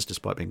Worcesters,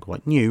 despite being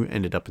quite new,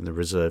 ended up in the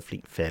reserve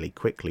fleet fairly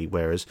quickly,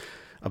 whereas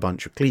a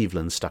bunch of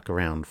Clevelands stuck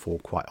around for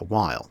quite a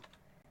while.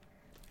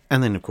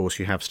 And then, of course,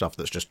 you have stuff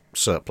that's just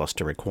surplus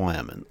to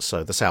requirements.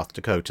 So the South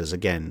Dakotas,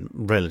 again,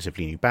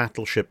 relatively new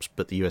battleships,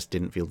 but the US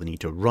didn't feel the need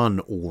to run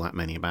all that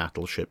many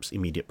battleships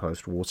immediate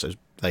post-war, so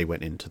they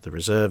went into the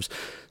reserves.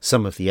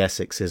 Some of the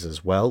Essexes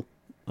as well,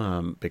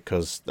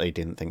 because they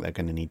didn't think they're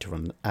going to need to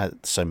run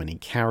so many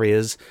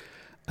carriers,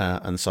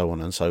 and so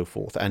on and so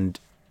forth. And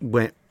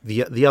where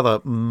the other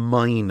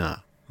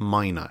minor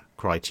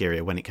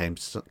criteria when it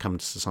comes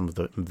to some of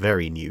the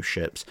very new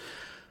ships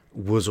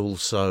was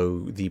also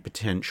the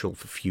potential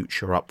for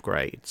future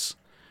upgrades.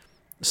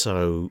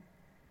 So,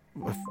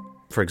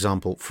 for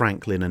example,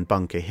 Franklin and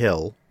Bunker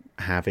Hill,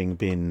 having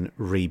been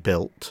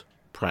rebuilt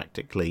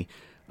practically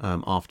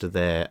after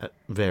their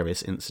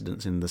various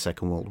incidents in the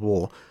Second World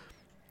War,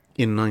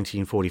 in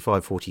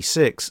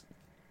 1945-46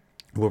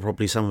 were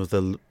probably some of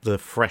the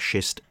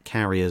freshest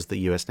carriers the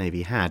US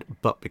Navy had,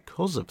 but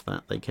because of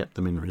that they kept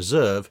them in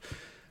reserve,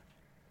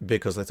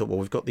 because they thought, well,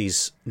 we've got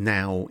these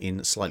now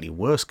in slightly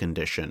worse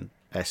condition,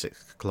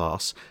 Essex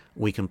class,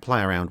 we can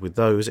play around with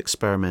those,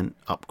 experiment,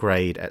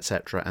 upgrade,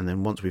 etc., and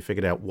then once we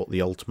figured out what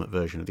the ultimate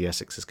version of the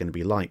Essex is going to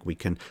be like, we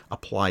can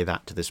apply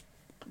that to this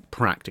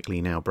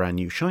practically now brand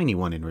new shiny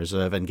one in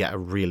reserve and get a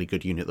really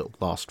good unit that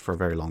will last for a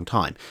very long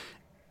time.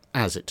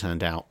 As it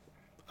turned out,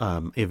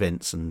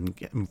 events and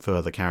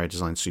further carrier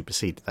design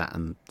superseded that,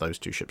 and those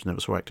two ships never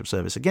saw active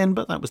service again,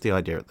 but that was the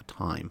idea at the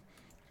time.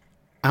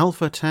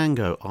 Alpha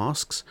Tango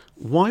asks,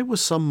 why were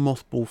some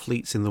mothball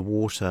fleets in the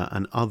water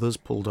and others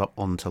pulled up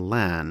onto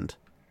land?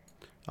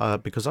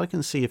 Because I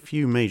can see a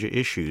few major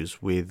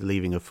issues with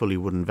leaving a fully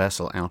wooden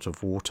vessel out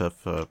of water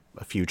for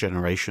a few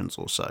generations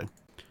or so.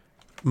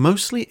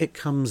 Mostly it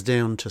comes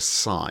down to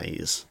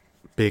size,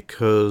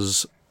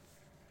 because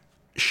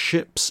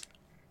ships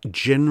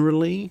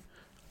generally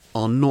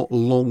are not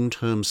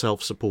long-term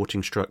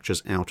self-supporting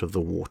structures out of the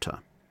water.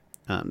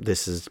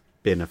 This has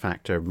been a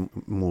factor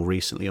more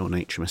recently on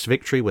HMS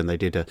Victory, when they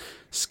did a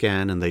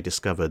scan and they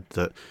discovered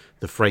that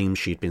the frame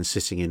she'd been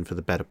sitting in for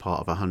the better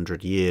part of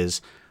 100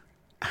 years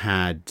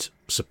had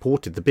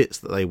supported the bits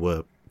that they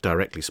were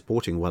directly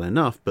supporting well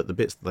enough, but the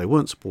bits that they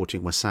weren't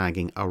supporting were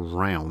sagging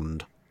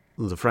around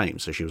the frame,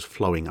 so she was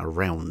flowing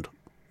around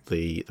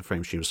the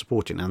frame she was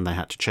supporting, and they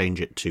had to change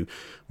it to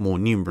more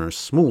numerous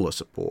smaller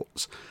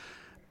supports.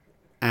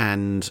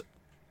 And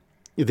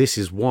this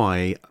is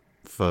why,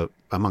 for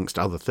amongst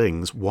other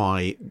things,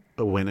 why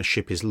when a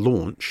ship is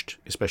launched,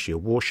 especially a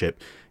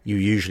warship, you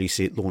usually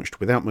see it launched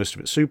without most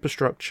of its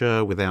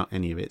superstructure, without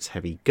any of its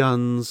heavy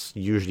guns,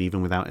 usually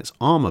even without its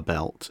armor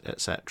belt,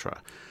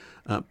 etc.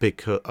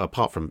 Because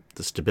apart from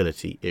the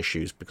stability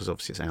issues, because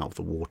obviously it's out of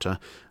the water,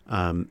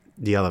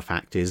 the other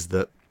fact is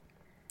that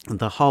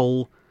the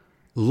hull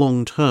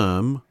long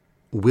term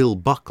will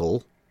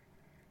buckle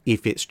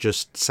if it's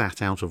just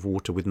sat out of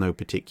water with no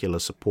particular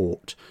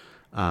support,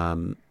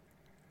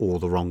 or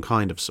the wrong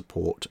kind of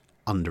support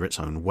under its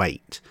own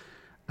weight.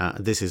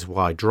 This is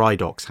why dry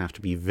docks have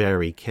to be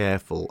very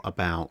careful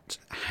about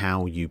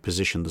how you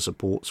position the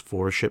supports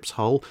for a ship's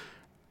hull,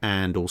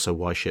 and also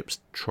why ships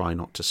try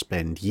not to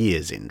spend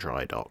years in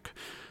dry dock.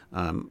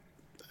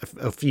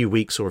 A few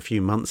weeks or a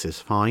few months is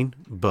fine,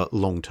 but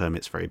long term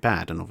it's very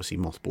bad, and obviously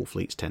mothball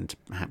fleets tend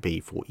to be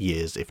for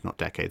years, if not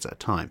decades at a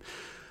time.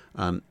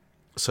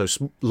 So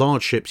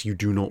large ships you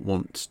do not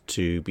want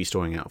to be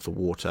storing out of the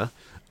water.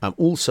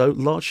 Also,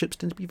 large ships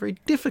tend to be very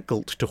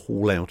difficult to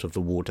haul out of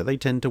the water. They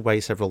tend to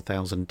weigh several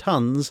thousand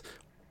tons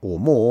or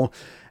more,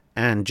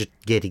 and just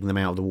getting them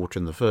out of the water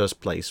in the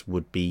first place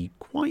would be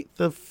quite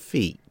the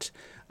feat.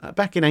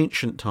 Back in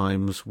ancient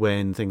times,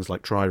 when things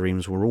like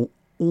triremes were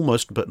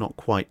almost but not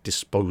quite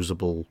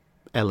disposable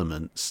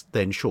elements,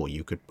 then sure,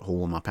 you could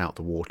haul them up out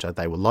the water.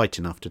 They were light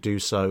enough to do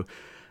so,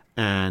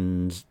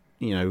 and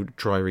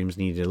triremes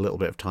needed a little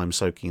bit of time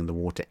soaking in the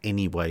water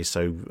anyway,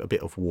 so a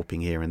bit of warping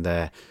here and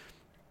there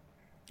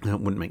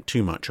wouldn't make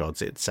too much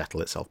odds. It'd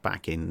settle itself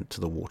back into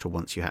the water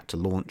once you had to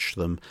launch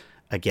them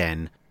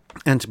again.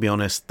 And to be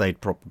honest,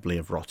 they'd probably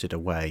have rotted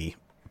away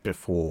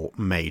before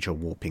major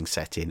warping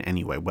set in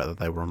anyway, whether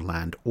they were on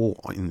land or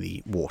in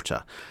the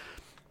water.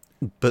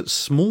 But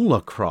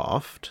smaller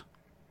craft,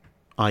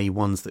 i.e.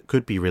 ones that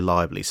could be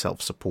reliably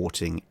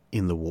self-supporting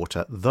in the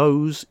water,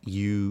 those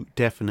you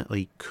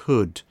definitely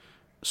could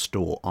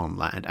store on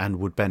land and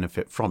would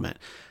benefit from it.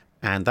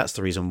 And that's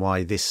the reason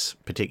why this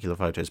particular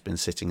photo has been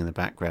sitting in the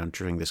background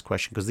during this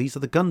question, because these are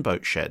the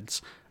gunboat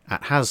sheds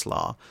at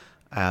Haslar.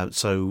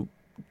 So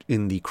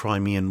in the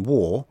Crimean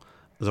War,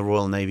 the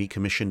Royal Navy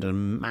commissioned a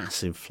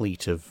massive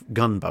fleet of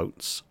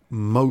gunboats,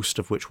 most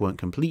of which weren't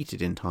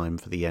completed in time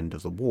for the end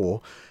of the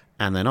war.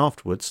 And then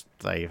afterwards,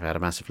 they've had a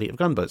massive fleet of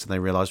gunboats, and they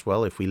realised,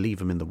 well, if we leave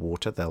them in the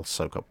water, they'll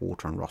soak up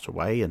water and rot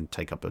away and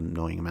take up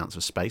annoying amounts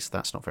of space.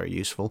 That's not very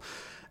useful.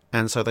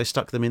 And so they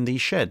stuck them in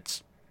these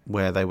sheds,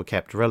 where they were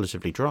kept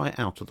relatively dry,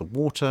 out of the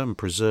water, and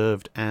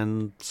preserved,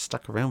 and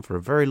stuck around for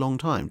a very long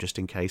time, just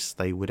in case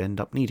they would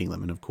end up needing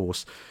them. And of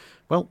course,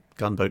 well,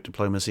 gunboat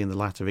diplomacy in the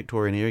latter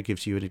Victorian era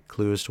gives you a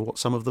clue as to what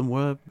some of them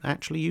were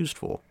actually used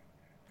for.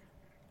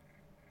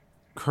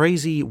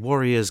 Crazy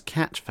Warriors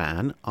Cat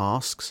Fan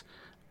asks,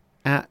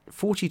 at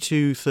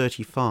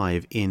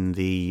 42:35 in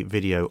the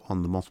video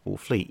on the mothball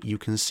fleet, you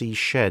can see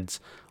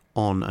sheds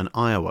on an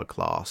Iowa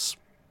class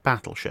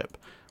battleship.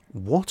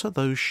 What are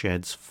those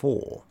sheds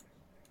for?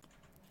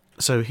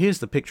 So here's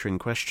the picture in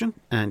question,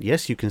 and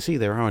yes, you can see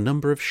there are a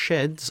number of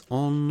sheds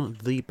on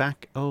the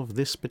back of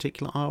this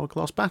particular Iowa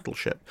class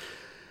battleship.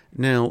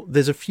 Now,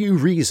 there's a few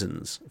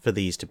reasons for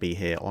these to be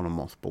here on a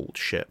mothballed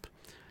ship.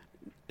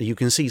 You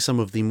can see some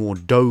of the more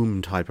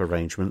dome type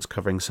arrangements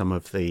covering some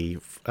of the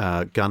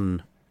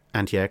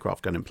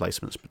anti-aircraft gun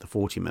emplacements, but the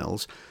 40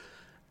 mils.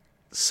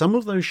 Some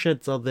of those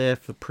sheds are there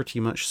for pretty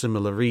much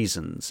similar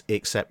reasons,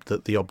 except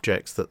that the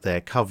objects that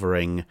they're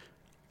covering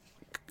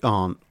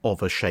aren't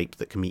of a shape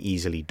that can be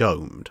easily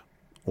domed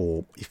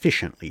or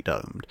efficiently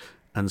domed.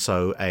 And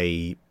so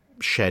a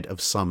shed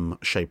of some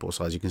shape or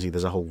size, you can see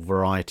there's a whole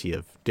variety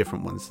of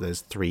different ones.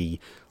 There's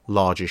 3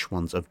 largish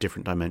ones of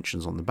different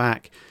dimensions on the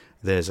back.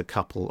 There's a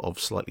couple of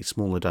slightly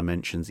smaller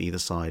dimensions either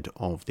side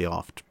of the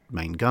aft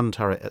main gun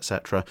turret,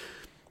 etc.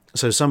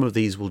 So some of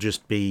these will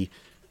just be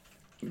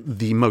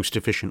the most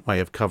efficient way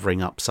of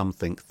covering up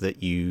something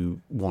that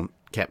you want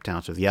kept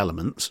out of the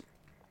elements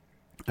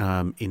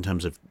in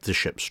terms of the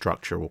ship's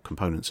structure or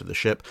components of the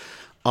ship.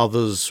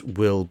 Others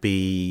will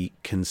be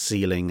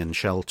concealing and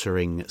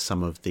sheltering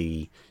some of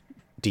the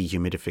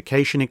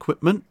dehumidification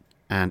equipment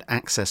and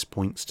access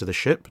points to the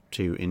ship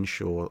to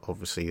ensure,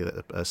 obviously,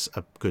 that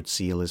a good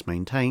seal is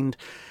maintained.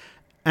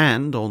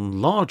 And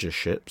on larger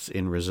ships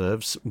in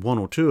reserves, 1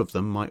 or 2 of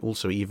them might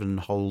also even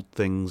hold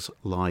things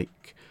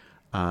like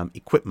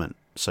equipment,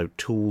 so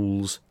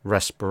tools,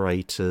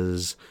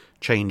 respirators,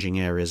 changing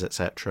areas,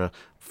 etc.,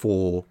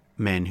 for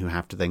men who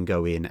have to then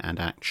go in and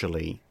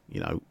actually,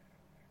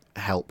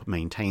 help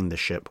maintain the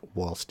ship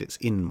whilst it's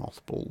in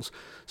mothballs.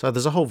 So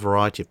there's a whole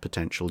variety of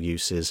potential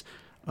uses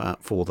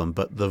for them,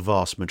 but the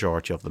vast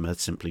majority of them are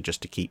simply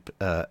just to keep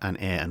an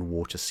air and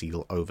water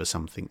seal over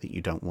something that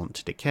you don't want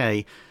to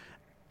decay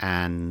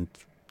and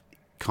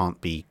can't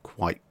be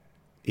quite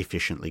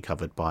efficiently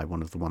covered by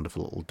one of the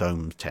wonderful little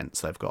dome tents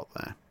they've got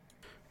there.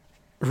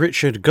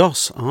 Richard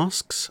Goss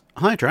asks,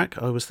 "Hi Drac,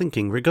 I was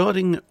thinking,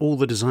 regarding all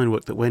the design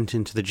work that went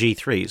into the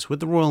G3s, would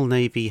the Royal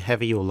Navy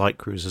heavy or light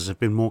cruisers have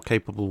been more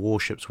capable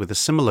warships with a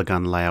similar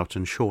gun layout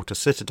and shorter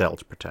citadel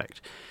to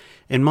protect?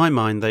 In my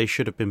mind, they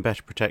should have been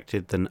better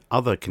protected than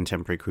other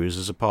contemporary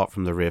cruisers apart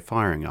from the rear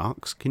firing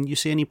arcs. Can you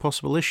see any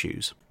possible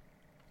issues?"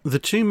 The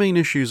 2 main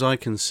issues I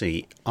can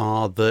see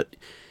are that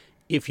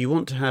if you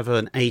want to have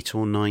an 8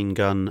 or 9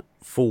 gun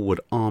forward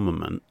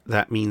armament,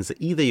 that means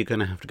that either you're going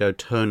to have to go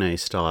Tone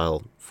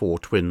style for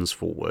twins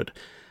forward,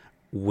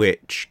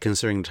 which,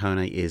 considering Tone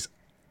is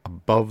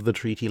above the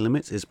treaty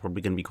limits, is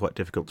probably going to be quite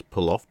difficult to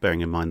pull off,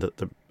 bearing in mind that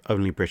the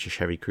only British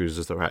heavy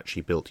cruisers that were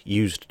actually built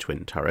used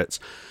twin turrets.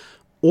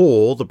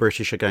 Or the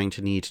British are going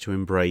to need to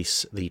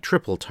embrace the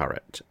triple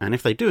turret. And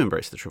if they do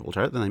embrace the triple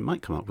turret, then they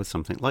might come up with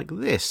something like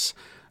this,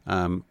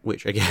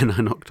 which, again,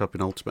 I knocked up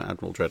in Ultimate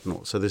Admiral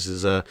Dreadnought. So this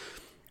is a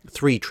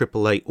 3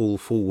 AAA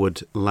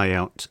all-forward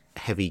layout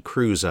heavy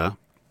cruiser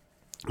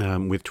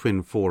with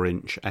twin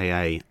 4-inch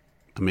AA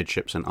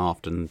amidships and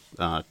aft, and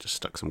just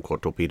stuck some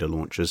quad torpedo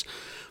launchers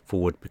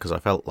forward because I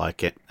felt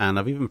like it. And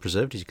I've even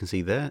preserved, as you can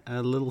see there,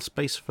 a little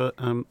space for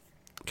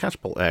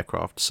catapult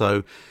aircraft.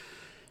 So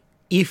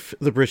if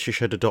the British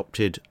had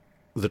adopted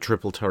the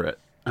triple turret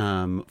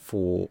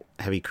for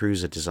heavy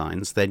cruiser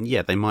designs, then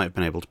yeah, they might have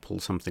been able to pull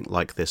something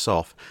like this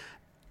off.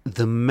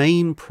 The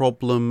main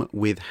problem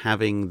with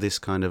having this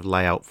kind of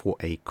layout for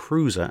a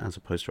cruiser as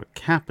opposed to a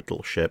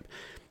capital ship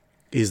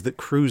is that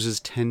cruisers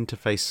tend to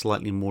face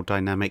slightly more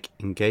dynamic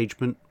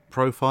engagement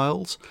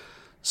profiles.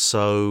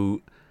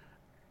 So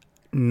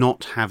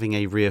not having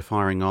a rear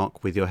firing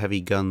arc with your heavy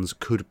guns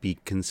could be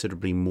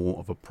considerably more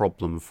of a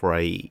problem for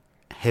a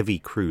heavy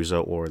cruiser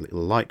or a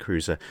little light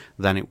cruiser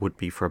than it would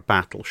be for a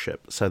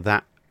battleship. So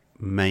that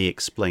may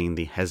explain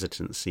the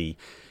hesitancy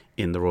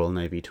in the Royal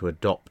Navy to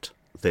adopt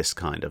this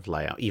kind of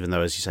layout, even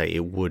though, as you say,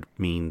 it would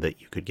mean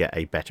that you could get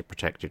a better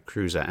protected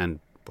cruiser and,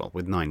 well,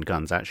 with 9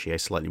 guns, actually a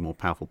slightly more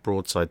powerful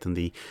broadside than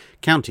the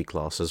County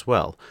class as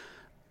well.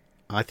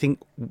 I think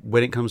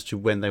when it comes to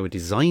when they were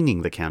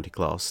designing the County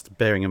class,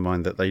 bearing in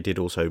mind that they did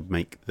also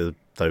make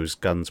those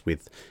guns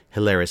with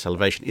hilarious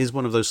elevation, is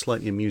one of those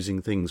slightly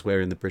amusing things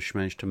wherein the British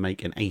managed to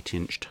make an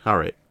 8-inch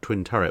turret,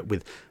 twin turret,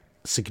 with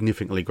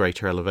significantly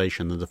greater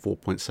elevation than the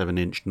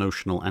 4.7-inch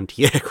notional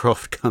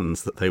anti-aircraft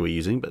guns that they were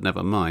using, but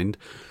never mind.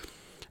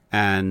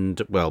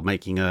 And, well,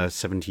 making a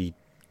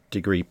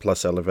 70-degree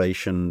plus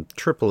elevation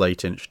triple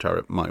 8-inch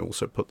turret might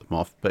also put them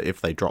off, but if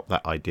they drop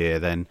that idea,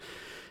 then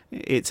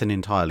it's an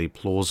entirely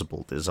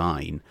plausible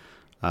design,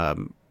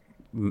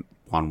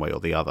 one way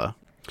or the other.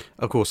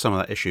 Of course, some of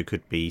that issue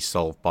could be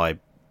solved by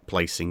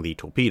placing the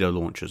torpedo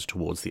launchers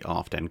towards the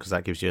aft end, because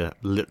that gives you a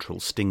literal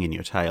sting in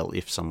your tail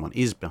if someone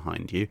is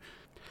behind you.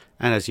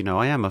 And as you know,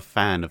 I am a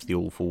fan of the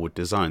all-forward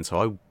design,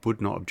 so I would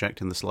not object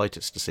in the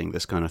slightest to seeing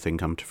this kind of thing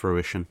come to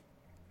fruition.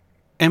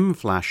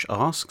 M-Flash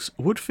asks,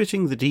 would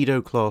fitting the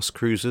Dido Class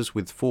cruisers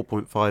with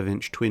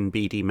 4.5-inch twin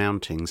BD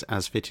mountings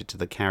as fitted to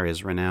the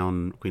carriers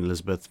Renown, Queen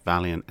Elizabeth,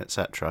 Valiant,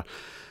 etc.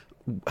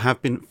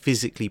 have been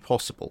physically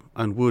possible,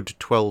 and would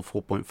 12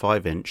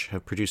 4.5-inch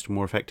have produced a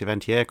more effective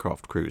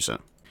anti-aircraft cruiser?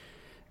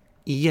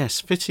 Yes,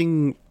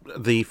 fitting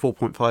the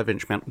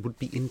 4.5-inch mount would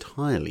be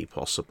entirely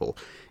possible.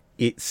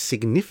 It's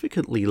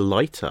significantly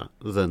lighter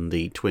than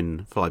the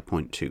twin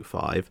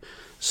 5.25,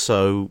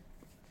 so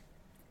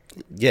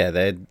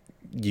yeah,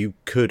 you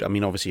could, I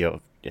mean, obviously you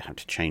have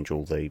to change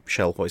all the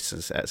shell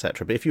hoists,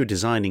 etc., but if you were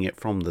designing it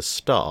from the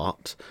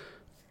start,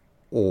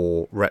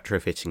 or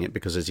retrofitting it,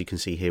 because as you can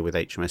see here with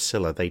HMS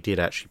Scylla, they did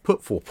actually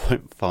put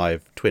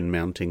 4.5 twin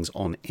mountings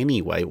on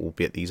anyway,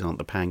 albeit these aren't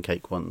the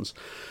pancake ones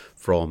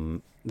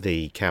from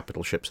the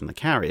capital ships and the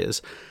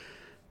carriers.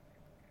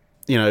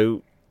 You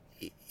know,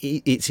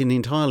 it's an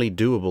entirely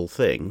doable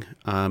thing.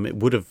 It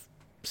would have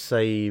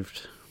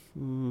saved...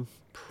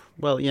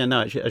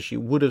 actually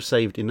would have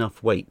saved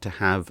enough weight to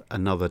have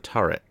another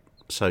turret.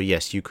 So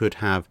yes, you could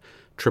have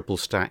triple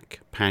stack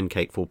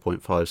pancake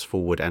 4.5s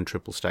forward and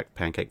triple stack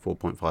pancake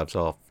 4.5s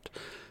aft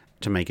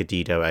to make a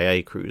Dido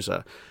AA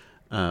cruiser.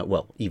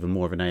 Even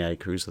more of an AA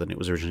cruiser than it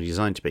was originally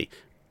designed to be.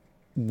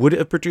 Would it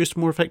have produced a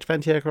more effective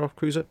anti-aircraft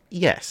cruiser?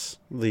 Yes.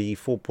 The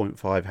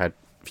 4.5 had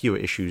fewer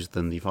issues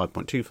than the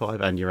 5.25,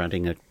 and you're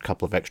adding a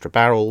couple of extra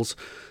barrels.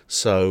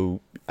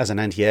 So as an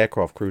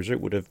anti-aircraft cruiser,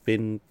 it would have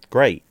been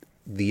great.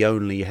 The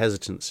only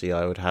hesitancy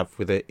I would have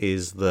with it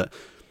is that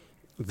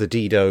the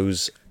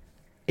Didos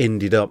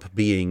ended up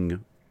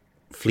being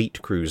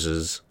fleet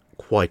cruisers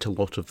quite a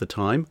lot of the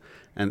time,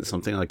 and it's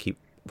something I keep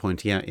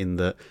pointing out in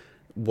that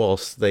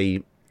whilst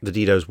the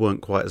Didos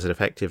weren't quite as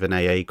effective an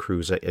AA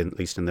cruiser, at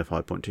least in their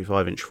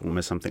 5.25-inch form,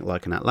 as something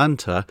like an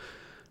Atlanta,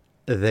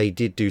 they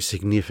did do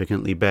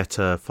significantly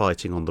better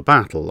fighting on the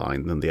battle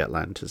line than the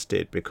Atlantas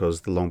did,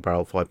 because the long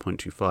barrel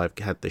 5.25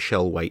 had the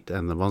shell weight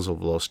and the muzzle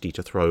velocity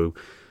to throw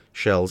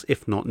shells,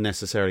 if not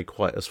necessarily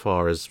quite as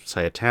far as,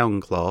 say, a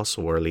Town class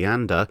or a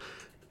Leander,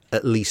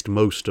 at least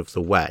most of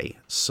the way,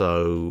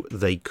 so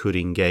they could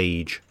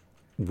engage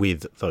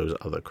with those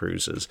other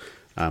cruisers,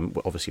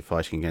 obviously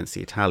fighting against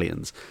the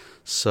Italians.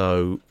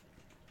 So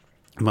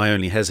my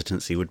only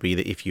hesitancy would be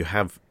that if you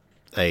have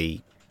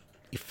a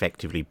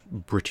effectively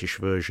British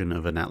version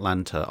of an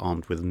Atlanta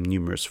armed with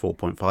numerous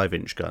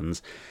 4.5-inch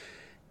guns,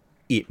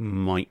 it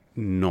might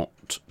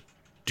not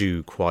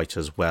do quite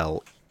as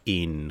well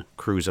in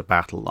cruiser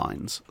battle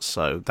lines.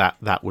 So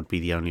that would be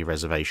the only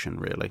reservation,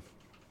 really.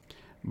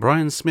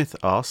 Brian Smith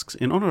asks,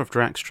 in honour of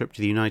Drac's trip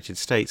to the United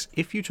States,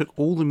 if you took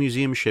all the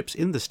museum ships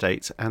in the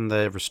States and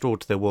they're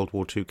restored to their World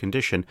War II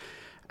condition,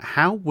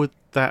 how would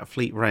that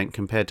fleet rank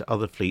compared to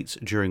other fleets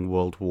during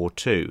World War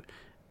II,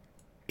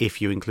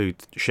 if you include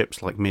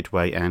ships like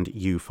Midway and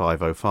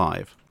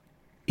U-505?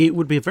 It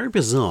would be a very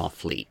bizarre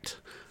fleet,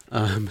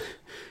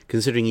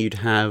 considering you'd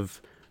have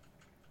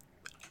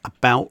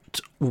about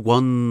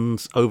one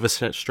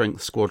overset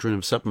strength squadron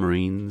of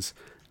submarines,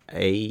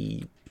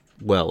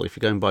 if you're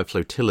going by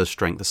flotilla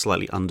strength, a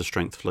slightly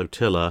understrength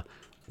flotilla,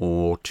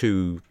 or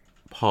two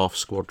half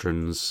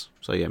squadrons,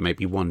 so yeah,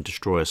 maybe one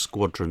destroyer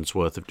squadron's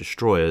worth of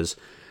destroyers,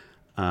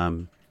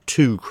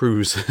 two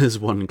cruisers,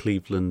 one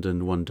Cleveland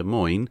and one Des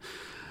Moines,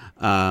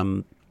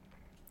 and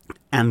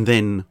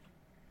then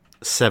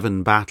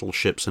 7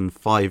 battleships and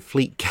 5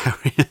 fleet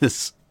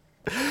carriers.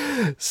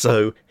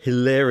 So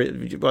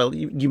hilarious. Well,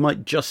 you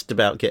might just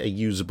about get a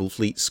usable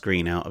fleet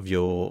screen out of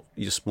your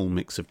small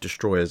mix of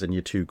destroyers and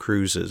your 2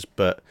 cruisers,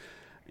 but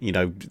you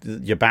know,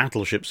 your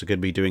battleships are going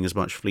to be doing as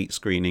much fleet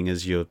screening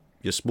as your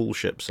small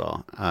ships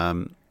are,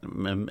 and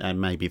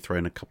maybe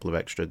throwing a couple of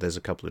extra. There's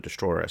a couple of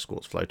destroyer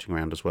escorts floating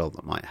around as well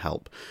that might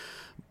help,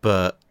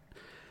 but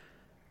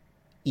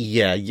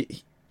yeah,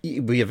 it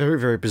would be a very,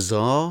 very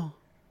bizarre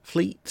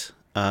fleet.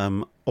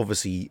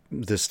 Obviously,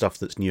 the stuff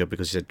that's newer,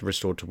 because it's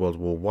restored to World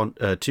War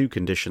II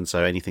condition,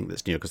 so anything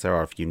that's newer, because there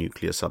are a few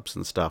nuclear subs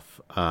and stuff,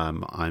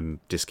 I'm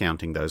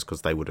discounting those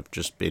because they would have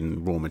just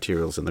been raw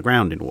materials in the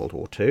ground in World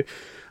War II.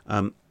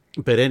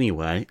 But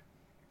anyway,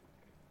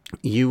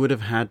 you would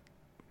have had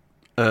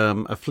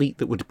a fleet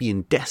that would be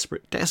in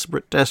desperate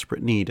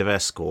need of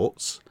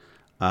escorts.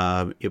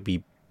 It would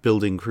be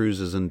building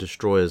cruisers and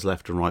destroyers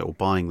left and right, or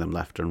buying them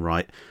left and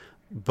right,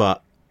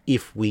 but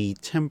if we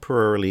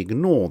temporarily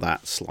ignore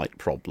that slight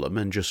problem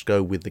and just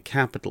go with the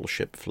capital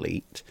ship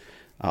fleet,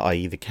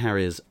 i.e. the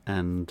carriers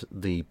and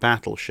the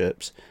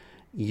battleships,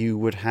 you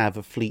would have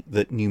a fleet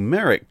that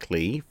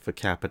numerically, for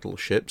capital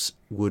ships,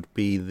 would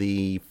be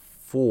the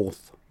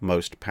 4th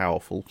most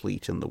powerful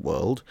fleet in the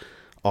world,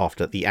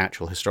 after the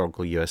actual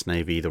historical US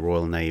Navy, the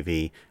Royal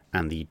Navy,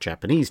 and the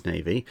Japanese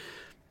Navy.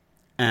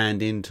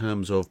 And in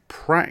terms of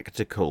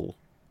practical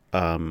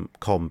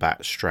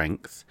combat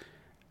strength,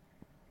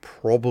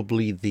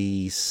 probably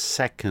the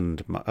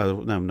third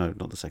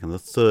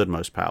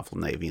most powerful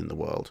navy in the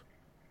world.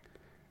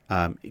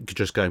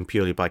 Just going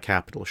purely by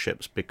capital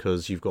ships,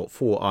 because you've got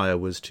 4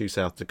 Iowas, 2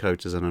 South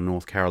Dakotas, and a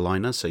North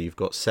Carolina, so you've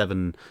got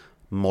 7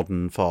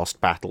 modern fast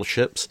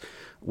battleships,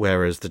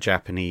 whereas the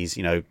Japanese,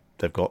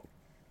 they've got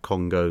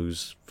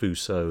Kongos,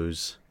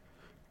 Fusos,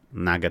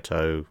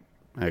 Nagato.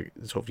 Maybe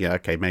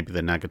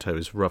the Nagato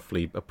is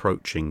roughly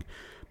approaching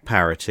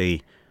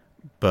parity,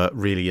 but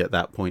really at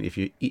that point,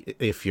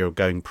 if you're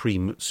going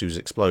pre-Mutsu's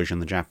explosion,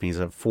 the Japanese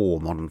have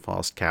 4 modern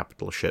fast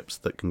capital ships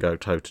that can go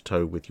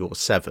toe-to-toe with your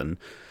 7.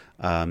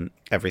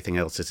 Everything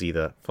else is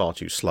either far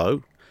too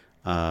slow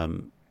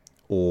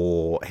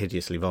or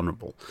hideously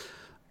vulnerable.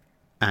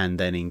 And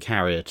then in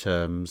carrier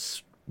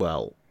terms,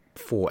 4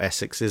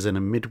 Essexes and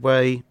a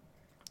Midway,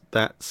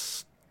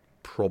 that's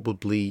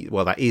probably...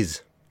 that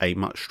is a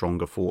much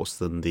stronger force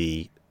than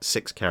the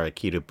 6 carrier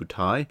Kido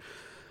Butai.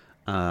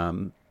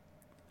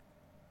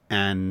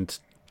 And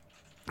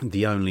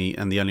the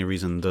only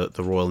reason that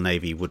the Royal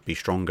Navy would be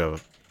stronger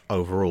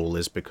overall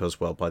is because,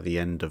 by the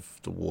end of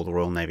the war, the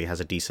Royal Navy has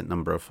a decent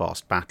number of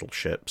fast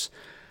battleships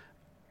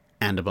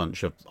and a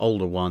bunch of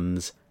older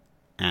ones,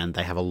 and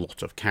they have a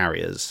lot of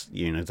carriers.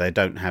 They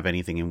don't have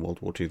anything in World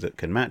War II that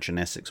can match an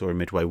Essex or a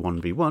Midway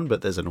 1v1,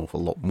 but there's an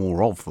awful lot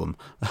more of them,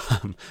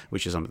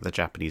 which is something the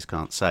Japanese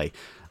can't say.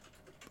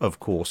 Of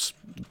course,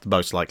 the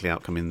most likely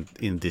outcome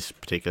in this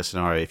particular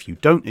scenario, if you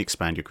don't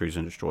expand your cruiser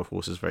and destroyer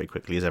forces very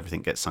quickly, is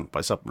everything gets sunk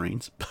by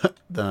submarines. But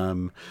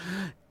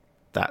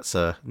that's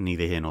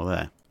neither here nor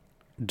there.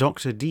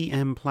 Dr.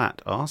 D.M.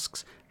 Platt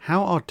asks,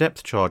 how are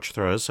depth charge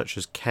throwers such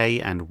as K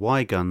and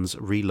Y guns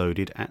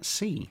reloaded at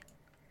sea?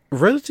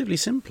 Relatively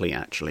simply,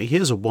 actually.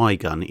 Here's a Y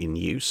gun in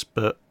use,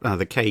 but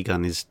the K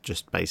gun is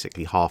just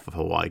basically half of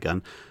a Y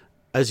gun.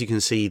 As you can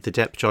see, the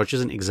depth charge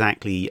isn't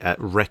exactly at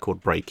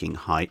record-breaking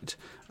height,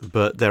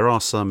 but there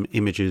are some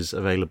images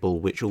available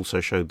which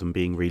also show them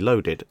being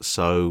reloaded.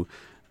 So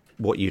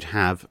what you'd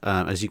have,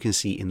 as you can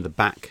see in the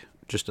back,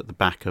 just at the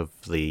back of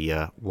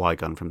the Y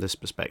gun from this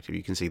perspective,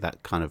 you can see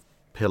that kind of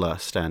pillar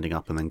standing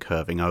up and then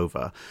curving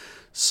over.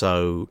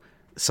 So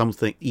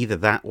something, either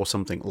that or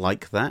something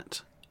like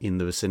that in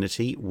the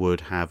vicinity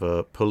would have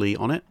a pulley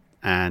on it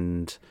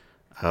and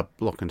a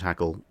block and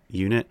tackle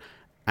unit,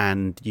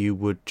 and you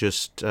would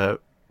just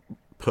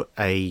put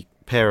a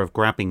pair of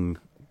grabbing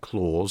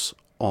claws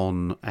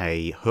on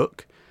a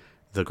hook.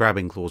 The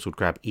grabbing claws would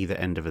grab either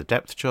end of a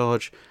depth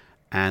charge,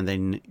 and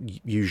then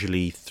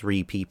usually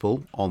 3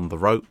 people on the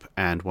rope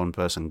and 1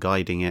 person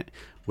guiding it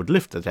would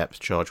lift the depth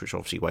charge, which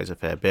obviously weighs a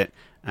fair bit,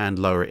 and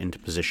lower it into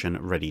position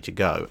ready to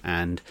go.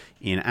 And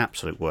in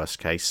absolute worst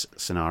case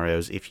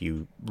scenarios, if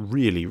you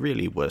really,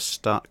 really were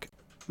stuck,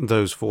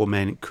 those 4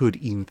 men could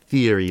in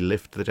theory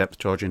lift the depth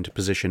charge into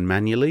position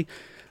manually.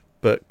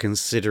 But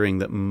considering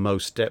that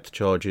most depth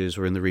charges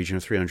were in the region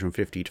of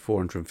 350 to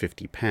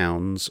 450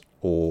 pounds,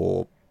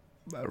 or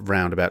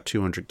around about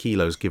 200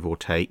 kilos, give or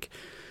take,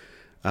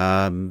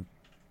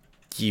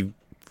 you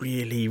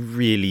really,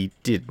 really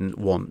didn't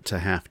want to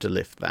have to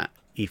lift that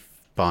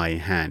by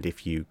hand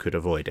if you could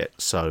avoid it.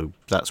 So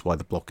that's why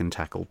the block and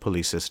tackle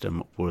pulley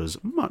system was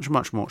much,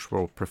 much, much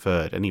more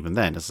preferred. And even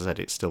then, as I said,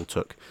 it still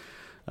took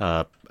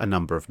a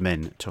number of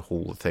men to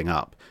haul the thing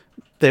up.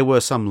 There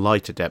were some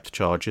lighter depth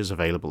charges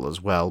available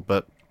as well,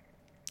 but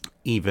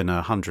even a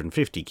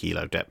 150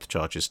 kilo depth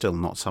charge is still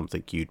not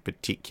something you'd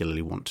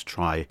particularly want to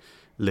try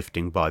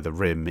lifting by the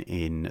rim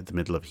in the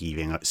middle of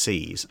heaving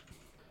seas.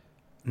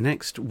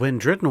 Next, when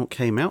Dreadnought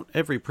came out,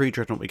 every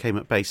pre-Dreadnought became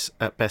at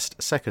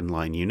best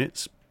second-line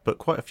units, but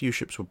quite a few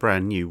ships were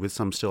brand new, with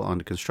some still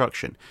under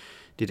construction.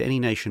 Did any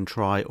nation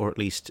try, or at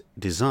least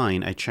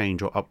design, a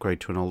change or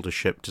upgrade to an older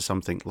ship to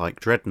something like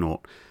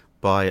Dreadnought,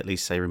 by at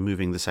least, say,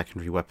 removing the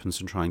secondary weapons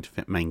and trying to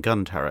fit main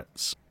gun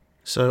turrets?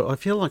 So I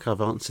feel like I've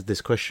answered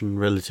this question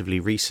relatively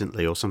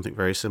recently, or something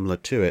very similar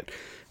to it,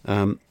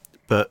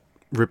 but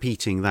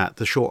repeating that,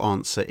 the short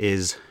answer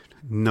is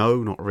no,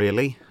 not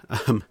really,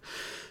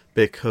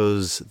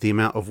 because the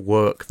amount of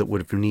work that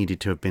would have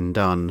needed to have been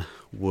done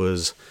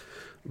was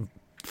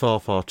far,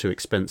 far too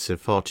expensive,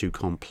 far too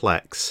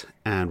complex,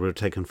 and would have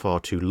taken far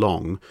too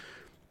long,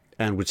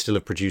 and would still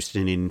have produced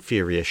an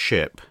inferior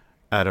ship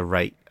at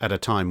a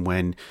time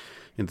when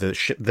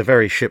the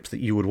very ships that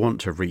you would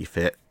want to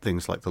refit,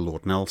 things like the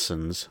Lord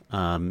Nelsons,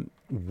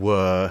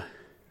 were,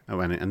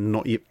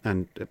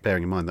 and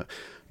bearing in mind that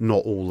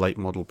not all late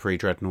model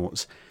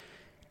pre-dreadnoughts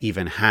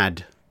even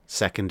had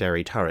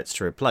secondary turrets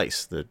to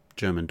replace, the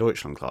German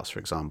Deutschland class, for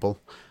example.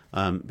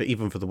 But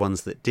even for the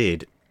ones that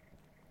did,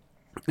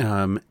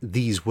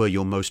 these were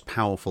your most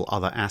powerful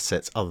other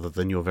assets other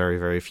than your very,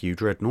 very few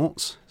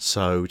dreadnoughts.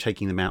 So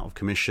taking them out of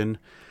commission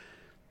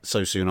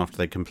so soon after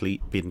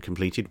they'd been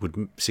completed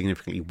would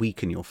significantly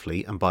weaken your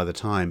fleet, and by the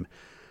time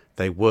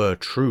they were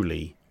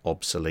truly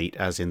obsolete,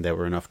 as in there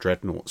were enough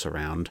dreadnoughts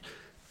around,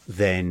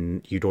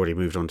 then you'd already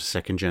moved on to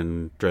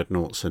second-gen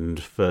dreadnoughts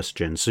and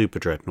first-gen super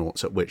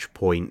dreadnoughts, at which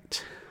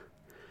point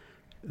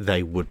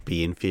they would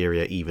be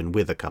inferior even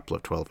with a couple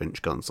of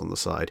 12-inch guns on the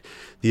side.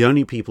 The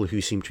only people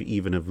who seem to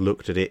even have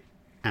looked at it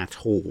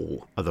at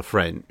all are the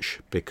French,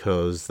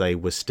 because they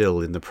were still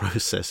in the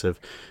process of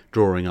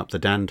drawing up the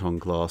Danton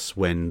class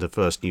when the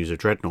first news of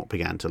Dreadnought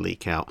began to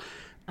leak out,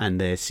 and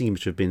there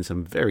seems to have been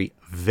some very,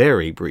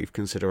 very brief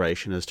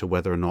consideration as to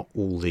whether or not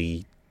all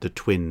the the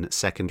twin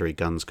secondary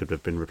guns could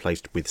have been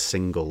replaced with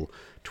single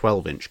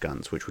 12-inch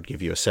guns, which would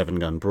give you a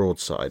 7-gun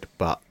broadside,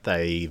 but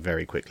they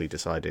very quickly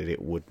decided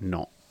it would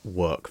not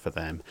work for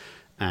them,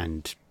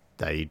 and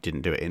they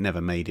didn't do it. It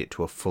never made it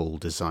to a full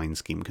design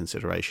scheme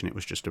consideration. It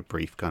was just a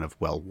brief kind of,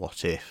 well,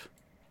 what if?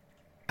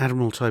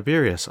 Admiral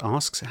Tiberius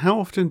asks, how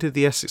often did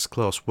the Essex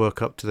class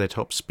work up to their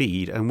top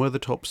speed, and were the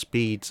top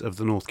speeds of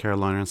the North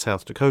Carolina and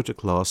South Dakota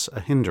class a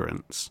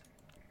hindrance?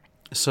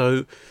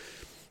 So,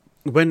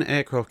 when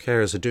aircraft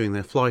carriers are doing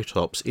their flight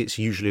ops, it's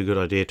usually a good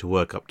idea to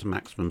work up to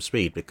maximum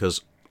speed,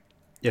 because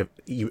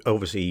you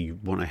obviously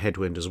want a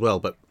headwind as well,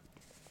 but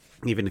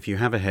even if you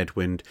have a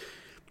headwind,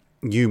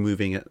 you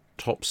moving at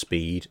top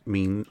speed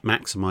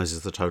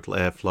maximises the total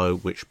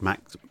airflow, which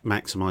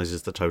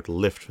maximises the total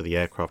lift for the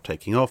aircraft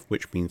taking off,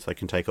 which means they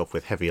can take off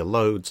with heavier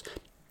loads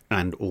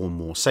and or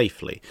more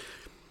safely.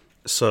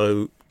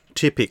 So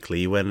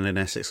typically when an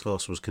Essex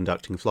class was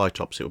conducting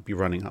flight ops, it would be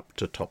running up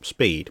to top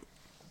speed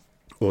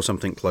or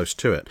something close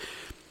to it.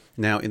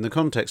 Now, in the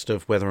context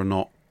of whether or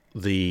not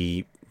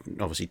the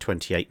obviously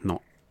 28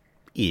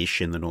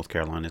 knot-ish in the North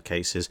Carolina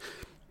cases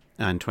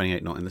and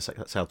 28 knot in the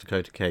South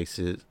Dakota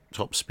cases,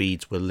 top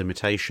speeds were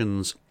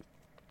limitations.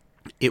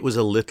 It was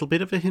a little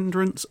bit of a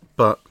hindrance,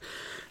 but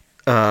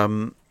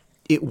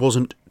it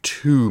wasn't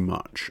too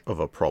much of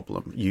a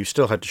problem. You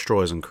still had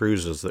destroyers and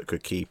cruisers that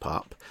could keep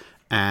up,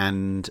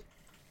 and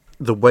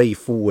the way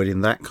forward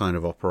in that kind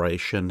of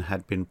operation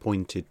had been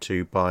pointed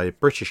to by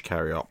British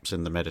carry-ops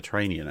in the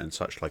Mediterranean and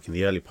such, like in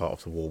the early part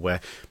of the war,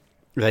 where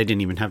they didn't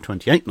even have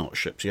 28 knot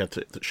ships. You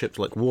had ships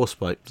like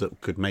Warspite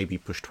that could maybe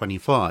push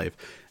 25,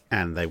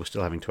 and they were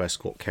still having to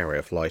escort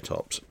carrier flight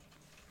ops.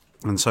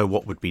 And so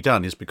what would be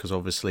done is, because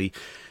obviously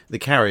the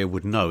carrier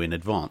would know in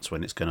advance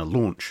when it's going to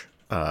launch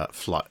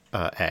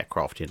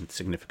aircraft in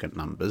significant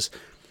numbers,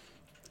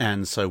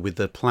 and so with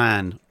the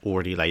plan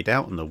already laid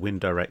out and the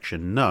wind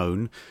direction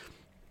known,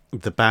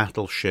 the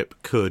battleship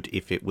could,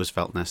 if it was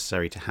felt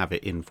necessary to have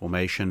it in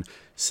formation,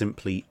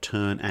 simply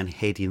turn and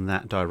head in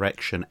that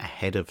direction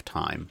ahead of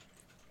time.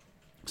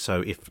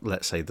 So if,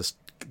 let's say,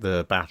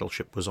 the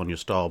battleship was on your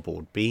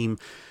starboard beam,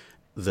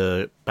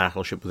 the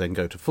battleship would then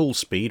go to full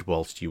speed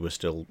whilst you were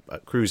still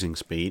at cruising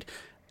speed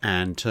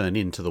and turn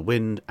into the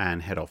wind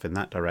and head off in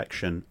that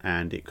direction,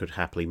 and it could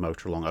happily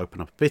motor along, open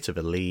up a bit of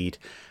a lead,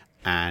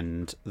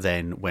 and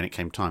then when it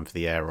came time for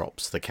the air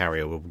ops, the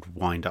carrier would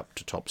wind up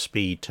to top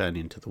speed, turn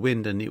into the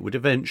wind, and it would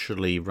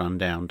eventually run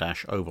down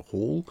 -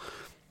 overhaul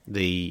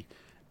the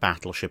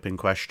battleship in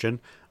question.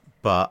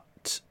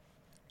 But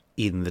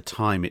in the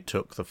time it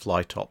took the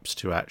flight ops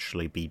to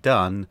actually be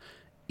done,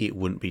 it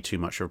wouldn't be too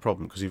much of a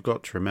problem, because you've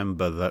got to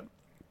remember that,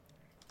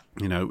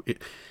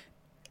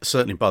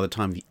 certainly by the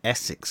time the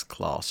Essex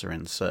class are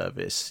in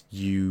service,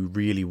 you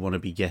really want to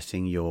be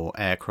getting your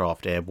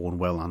aircraft airborne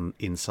well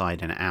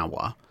inside an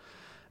hour,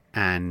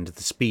 and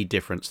the speed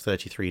difference,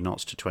 33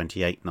 knots to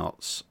 28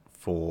 knots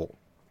for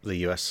the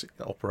US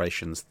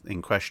operations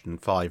in question,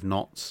 5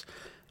 knots,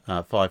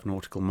 5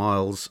 nautical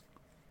miles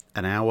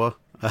an hour.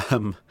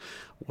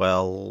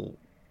 Well,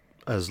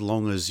 as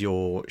long as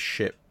your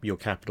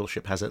capital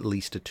ship has at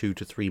least a 2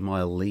 to 3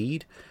 mile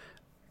lead,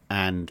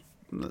 and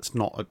that's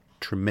not a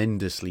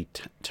tremendously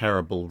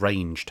terrible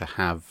range to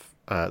have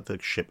the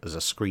ship as a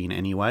screen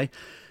anyway,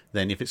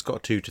 then if it's got a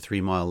 2 to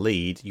 3 mile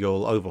lead,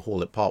 you'll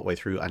overhaul it partway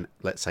through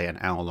let's say an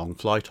hour-long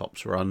flight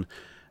ops run,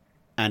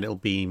 and it'll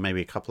be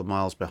maybe a couple of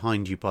miles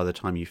behind you by the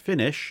time you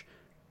finish,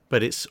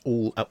 but it's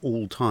at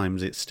all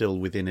times it's still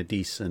within a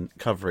decent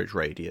coverage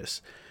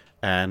radius.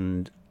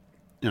 And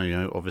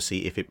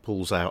obviously if it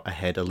pulls out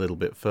ahead a little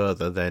bit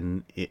further,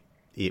 then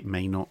it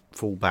may not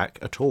fall back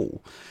at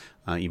all.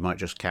 You might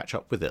just catch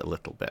up with it a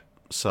little bit.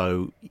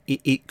 So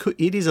it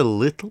is a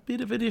little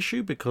bit of an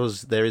issue,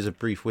 because there is a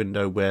brief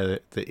window where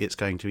it's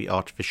going to be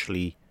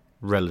artificially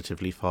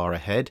relatively far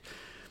ahead,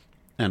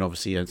 and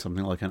obviously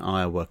something like an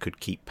Iowa could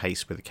keep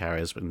pace with the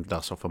carriers and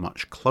thus offer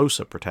much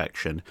closer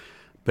protection,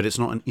 but it's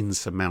not an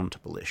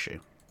insurmountable issue.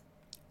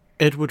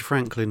 Edward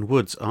Franklin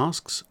Woods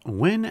asks,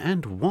 when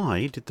and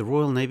why did the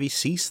Royal Navy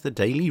cease the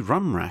daily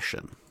rum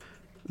ration?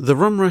 The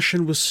rum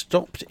ration was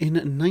stopped in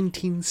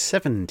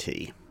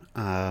 1970.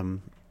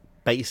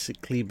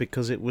 Basically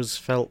because it was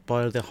felt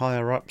by the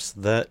higher-ups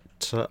that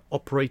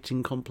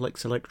operating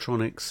complex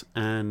electronics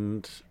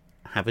and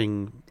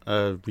having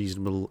a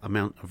reasonable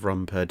amount of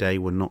rum per day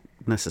were not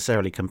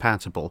necessarily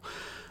compatible.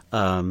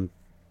 I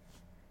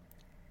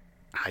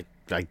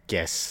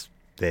guess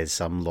there's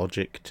some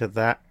logic to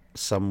that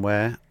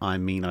somewhere. I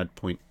mean, I'd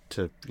point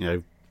to,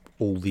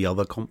 all the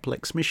other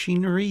complex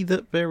machinery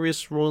that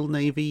various Royal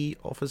Navy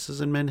officers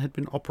and men had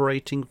been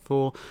operating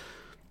for.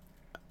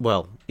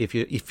 Well, if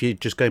you're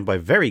just going by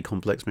very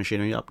complex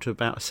machinery, up to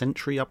about a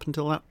century up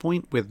until that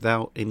point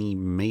without any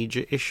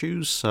major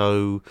issues.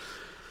 So,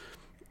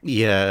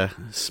 yeah,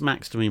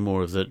 smacks to me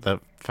more of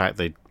the fact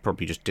they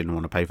probably just didn't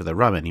want to pay for their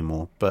rum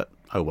anymore. But,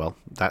 oh well,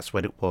 that's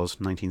when it was,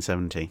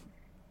 1970.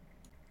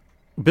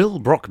 Bill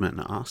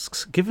Brockman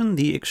asks, given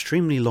the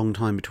extremely long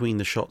time between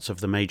the shots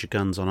of the major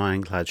guns on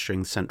ironclads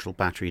during the Central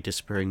Battery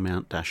Disappearing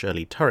Mount -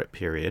 early turret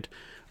period,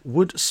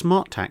 Would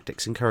smart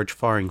tactics encourage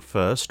firing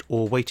first,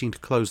 or waiting to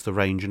close the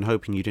range and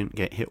hoping you didn't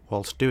get hit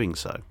whilst doing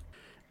so?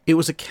 It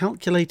was a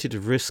calculated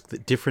risk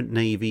that different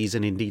navies,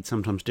 and indeed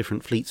sometimes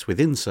different fleets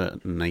within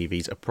certain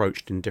navies,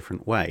 approached in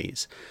different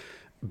ways.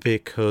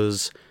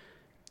 Because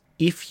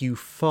if you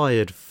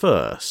fired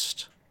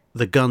first,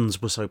 the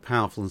guns were so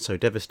powerful and so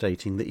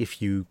devastating that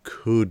if you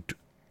could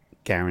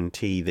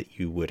guarantee that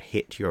you would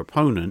hit your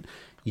opponent,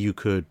 you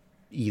could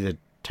either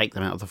take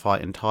them out of the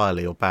fight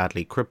entirely or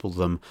badly cripple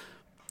them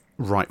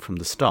right from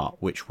the start,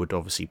 which would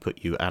obviously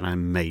put you at a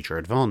major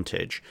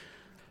advantage.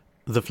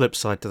 The flip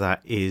side to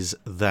that is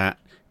that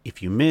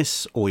if you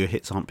miss, or your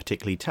hits aren't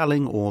particularly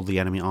telling, or the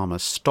enemy armour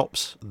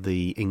stops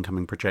the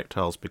incoming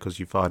projectiles because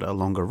you fired at a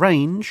longer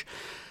range,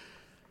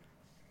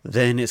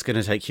 then it's going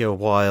to take you a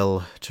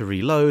while to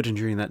reload, and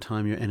during that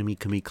time your enemy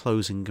can be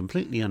closing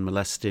completely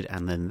unmolested,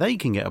 and then they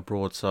can get a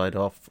broadside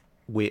off,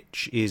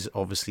 which is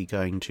obviously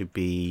going to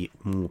be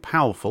more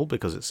powerful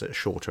because it's at a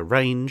shorter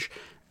range,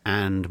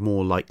 and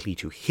more likely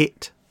to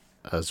hit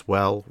as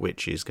well,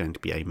 which is going to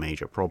be a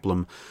major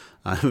problem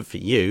for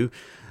you.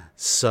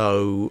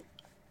 So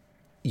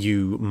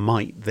you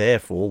might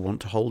therefore want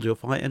to hold your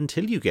fight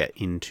until you get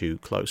into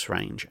close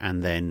range,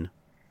 and then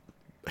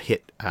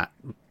hit at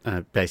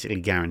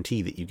basically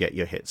guarantee that you get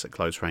your hits at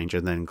close range,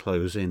 and then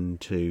close in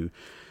to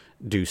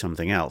do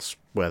something else,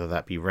 whether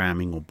that be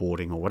ramming or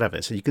boarding or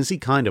whatever. So you can see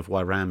kind of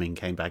why ramming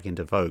came back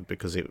into vogue,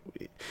 because it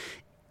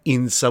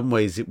in some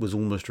ways it was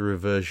almost a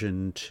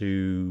reversion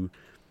to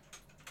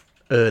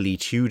early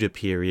Tudor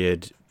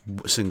period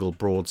single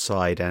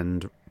broadside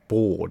and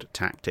board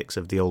tactics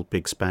of the old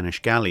big Spanish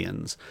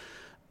galleons,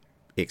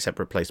 except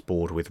replace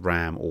board with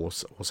ram or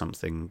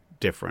something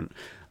different.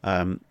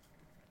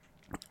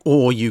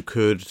 Or you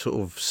could sort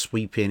of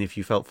sweep in, if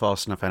you felt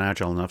fast enough and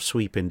agile enough,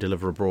 sweep in,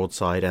 deliver a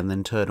broadside, and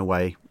then turn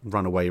away,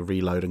 run away,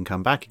 reload, and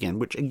come back again,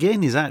 which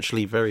again is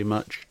actually very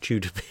much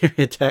Tudor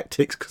period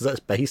tactics, because that's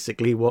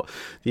basically what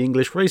the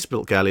English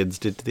race-built galleons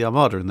did to the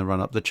Armada in the run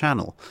up the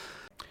Channel.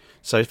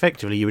 So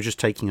effectively you were just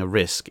taking a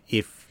risk.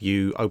 If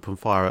you open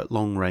fire at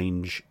long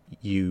range,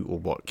 or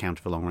what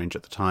counted for long range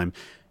at the time,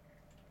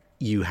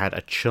 you had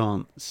a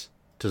chance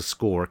to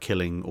score a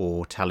killing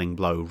or telling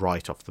blow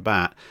right off the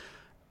bat.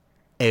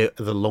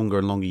 The longer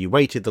and longer you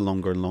waited, the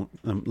longer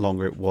and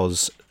longer it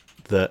was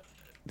that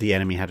the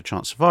enemy had a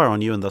chance to fire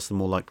on you, and thus the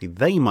more likely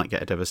they might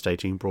get a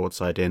devastating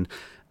broadside in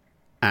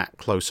at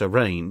closer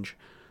range.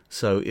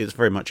 So it's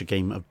very much a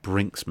game of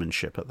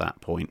brinksmanship at that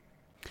point.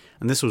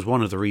 And this was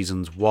one of the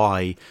reasons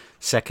why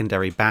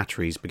secondary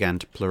batteries began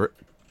to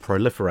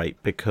proliferate,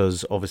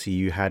 because obviously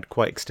you had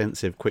quite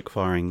extensive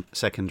quick-firing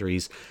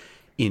secondaries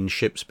in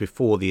ships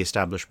before the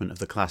establishment of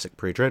the classic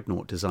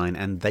pre-dreadnought design,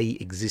 and they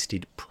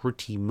existed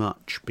pretty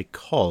much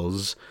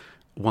because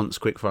once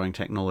quick-firing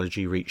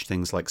technology reached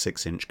things like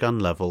 6-inch gun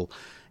level,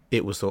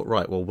 it was thought,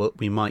 right, well,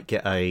 we might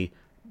get a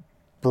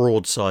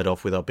broadside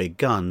off with our big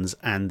guns,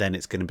 and then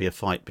it's going to be a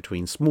fight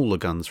between smaller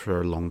guns for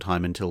a long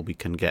time until we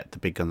can get the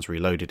big guns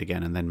reloaded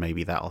again, and then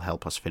maybe that'll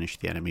help us finish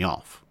the enemy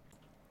off.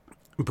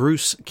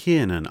 Bruce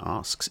Kiernan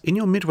asks, in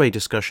your Midway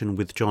discussion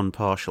with John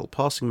Partial,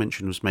 passing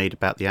mention was made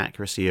about the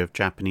accuracy of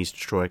Japanese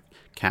destroyer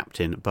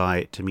captain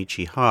by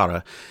Tamichi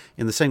Hara,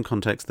 in the same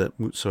context that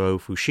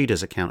Mutsuo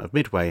Fushida's account of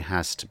Midway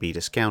has to be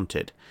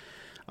discounted.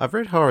 I've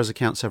read Hara's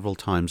account several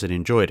times and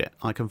enjoyed it.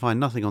 I can find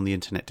nothing on the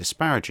internet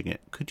disparaging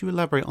it. Could you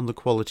elaborate on the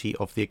quality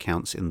of the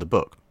accounts in the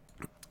book?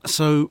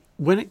 So,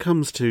 when it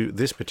comes to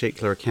this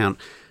particular account,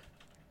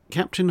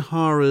 Captain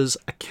Hara's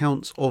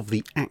accounts of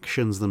the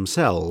actions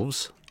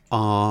themselves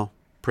are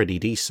pretty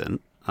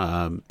decent.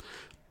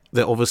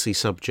 They're obviously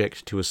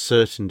subject to a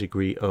certain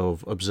degree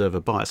of observer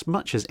bias,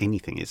 much as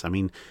anything is. I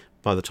mean,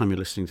 by the time you're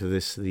listening to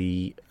this,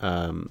 the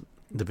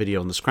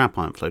video on the Scrap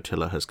Iron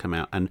Flotilla has come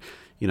out, and,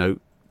 you know,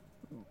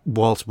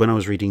 whilst when I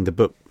was reading the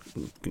book,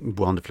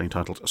 wonderfully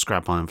entitled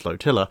Scrap Iron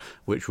Flotilla,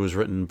 which was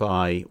written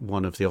by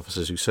one of the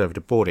officers who served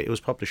aboard it, it was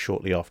published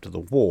shortly after the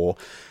war,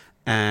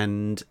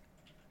 and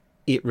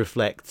it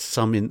reflects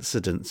some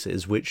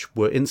incidences which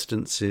were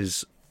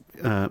instances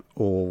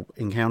or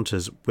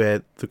encounters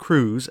where the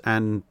crews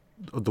and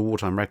the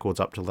wartime records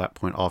up till that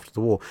point after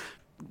the war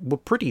were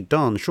pretty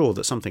darn sure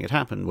that something had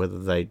happened, whether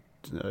they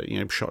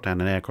shot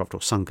down an aircraft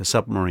or sunk a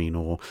submarine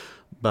or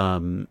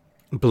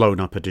blown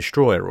up a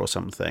destroyer or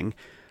something,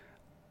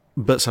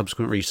 but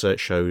subsequent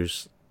research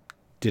shows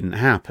didn't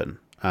happen.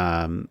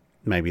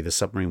 Maybe the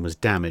submarine was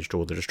damaged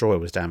or the destroyer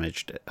was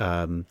damaged,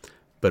 but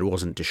it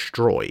wasn't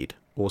destroyed,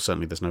 or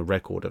certainly there's no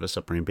record of a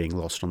submarine being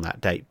lost on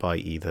that date by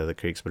either the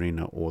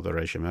Kriegsmarine or the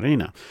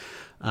Regiemarine.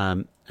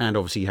 And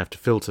obviously you have to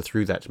filter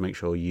through that to make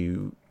sure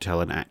you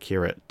tell an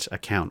accurate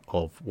account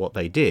of what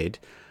they did.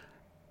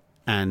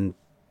 And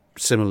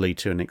similarly,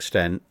 to an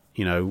extent,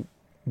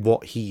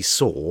 what he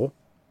saw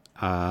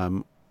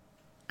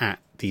at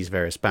these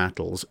various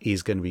battles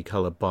is going to be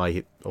coloured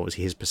by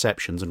obviously his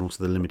perceptions and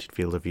also the limited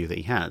field of view that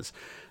he has.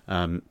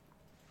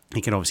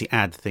 He can obviously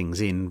add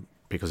things in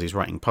because he's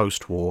writing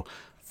post-war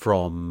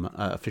from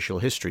official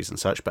histories and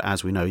such, but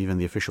as we know, even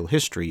the official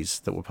histories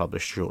that were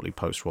published shortly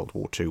post-World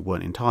War II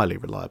weren't entirely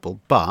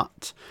reliable.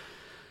 But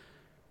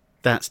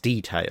that's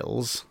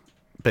details,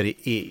 but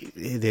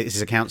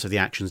his accounts of the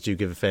actions do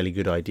give a fairly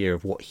good idea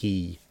of what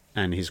he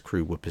and his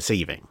crew were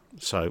perceiving.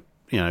 So,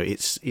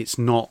 it's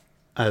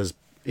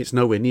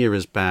nowhere near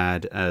as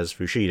bad as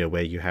Fushida,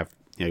 where you have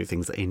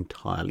things that are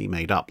entirely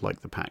made up,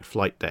 like the packed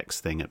flight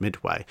decks thing at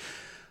Midway.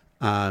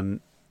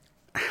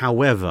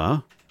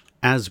 However,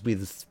 as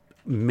with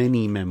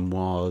many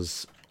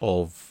memoirs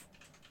of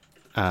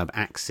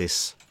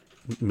Axis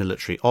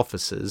military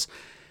officers,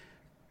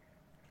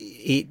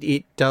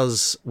 it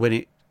does,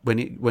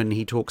 when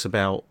he talks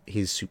about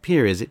his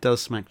superiors, it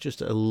does smack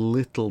just a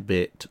little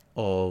bit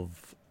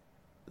of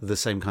the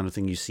same kind of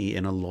thing you see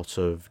in a lot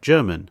of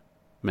German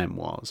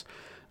memoirs.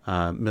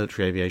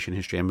 Military aviation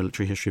history and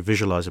military history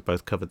visualizer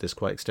both covered this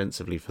quite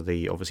extensively for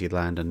the obviously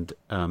land and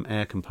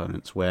air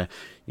components, where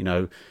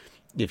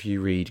if you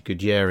read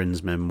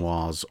Guderian's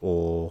memoirs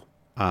or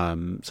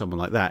someone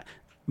like that,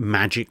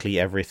 magically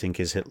everything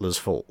is Hitler's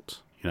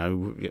fault.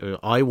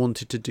 I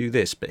wanted to do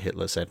this, but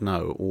Hitler said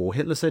no, or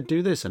Hitler said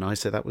do this, and I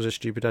said that was a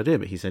stupid idea,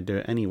 but he said do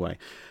it anyway.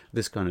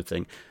 This kind of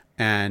thing.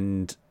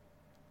 And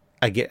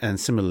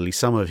similarly,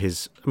 some of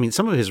his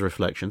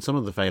reflections, some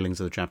of the failings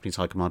of the Japanese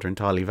High Command are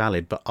entirely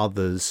valid, but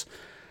others,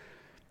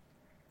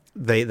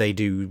 they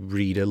do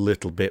read a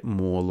little bit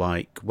more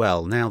like,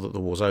 well, now that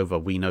the war's over,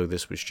 we know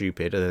this was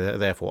stupid,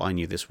 therefore I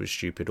knew this was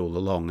stupid all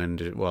along,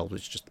 and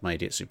it's just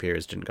made it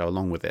superiors didn't go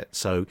along with it.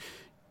 So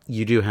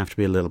you do have to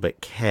be a little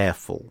bit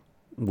careful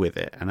with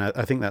it, and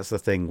I think that's the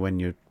thing when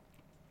you're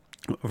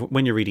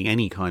reading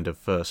any kind of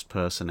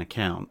first-person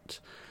account,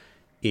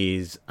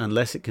 is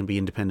unless it can be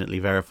independently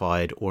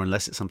verified, or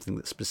unless it's something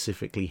that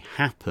specifically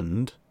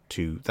happened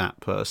to that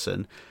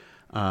person,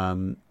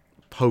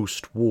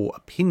 post-war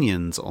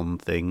opinions on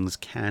things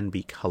can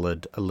be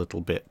coloured a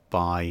little bit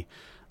by,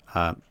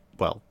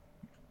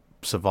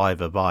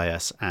 survivor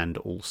bias, and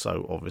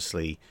also,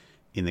 obviously,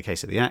 in the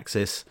case of the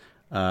Axis,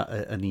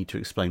 a need to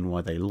explain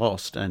why they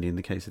lost, and in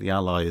the case of the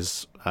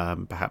Allies,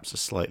 perhaps a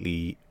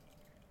slightly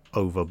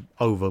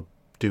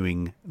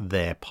overdoing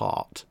their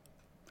part.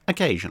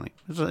 Occasionally.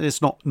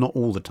 It's not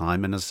all the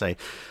time, and as I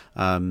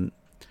say,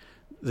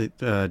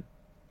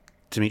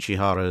 Tamichi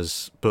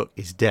Hara's book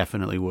is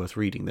definitely worth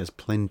reading. There's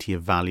plenty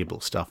of valuable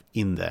stuff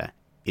in there.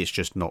 It's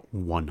just not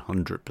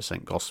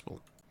 100%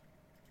 gospel.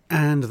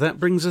 And that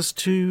brings us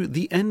to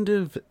the end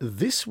of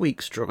this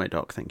week's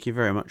Drydock. Thank you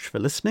very much for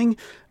listening.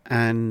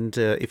 And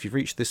if you've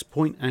reached this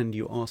point and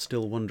you are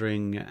still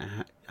wondering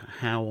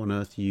how on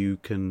earth you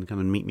can come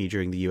and meet me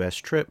during the US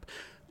trip,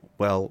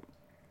 well,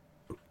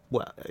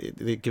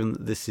 given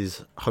that this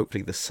is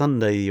hopefully the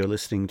Sunday you're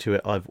listening to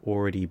it, I've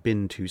already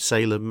been to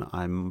Salem.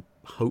 I'm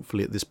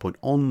hopefully at this point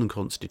on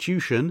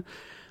Constitution.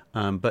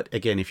 But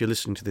again, if you're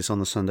listening to this on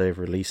the Sunday of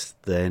release,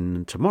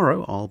 then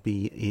tomorrow I'll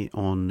be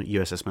on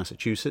USS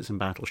Massachusetts and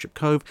Battleship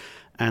Cove,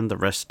 and the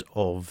rest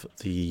of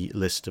the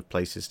list of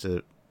places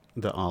that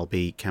I'll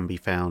be can be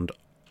found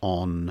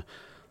on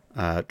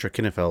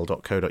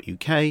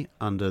drachinifel.co.uk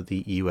under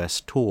the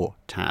US Tour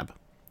tab.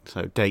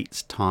 So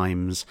dates,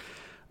 times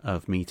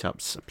of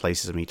meetups,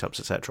 places of meetups,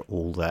 etc.,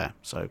 all there.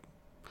 So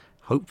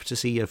hope to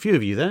see a few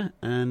of you there,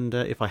 and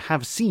if I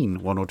have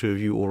seen one or two of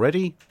you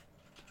already,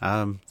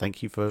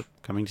 thank you for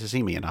coming to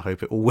see me, and I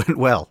hope it all went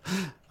well.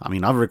 I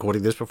mean, I'm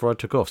recording this before I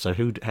took off, so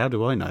how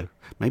do I know?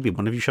 Maybe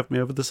one of you shoved me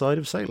over the side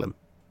of Salem.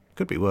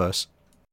 Could be worse.